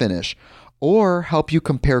start to finish, or help you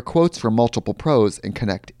compare quotes from multiple pros and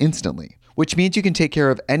connect instantly, which means you can take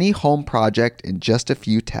care of any home project in just a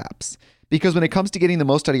few taps. Because when it comes to getting the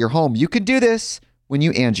most out of your home, you can do this when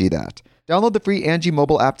you Angie that. Download the free Angie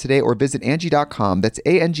mobile app today or visit Angie.com. That's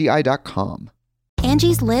ANGI.com.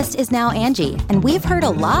 Angie's List is now Angie, and we've heard a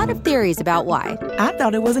lot of theories about why. I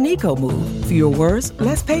thought it was an eco move. Fewer words,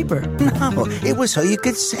 less paper. No, it was so you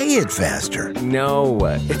could say it faster. No,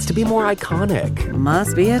 it's to be more iconic.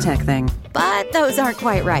 Must be a tech thing. But those aren't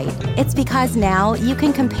quite right. It's because now you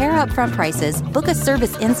can compare upfront prices, book a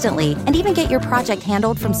service instantly, and even get your project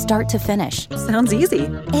handled from start to finish. Sounds easy.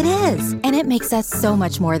 It is, and it makes us so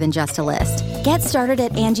much more than just a list. Get started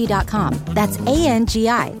at Angie.com. That's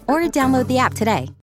ANGI, or download the app today.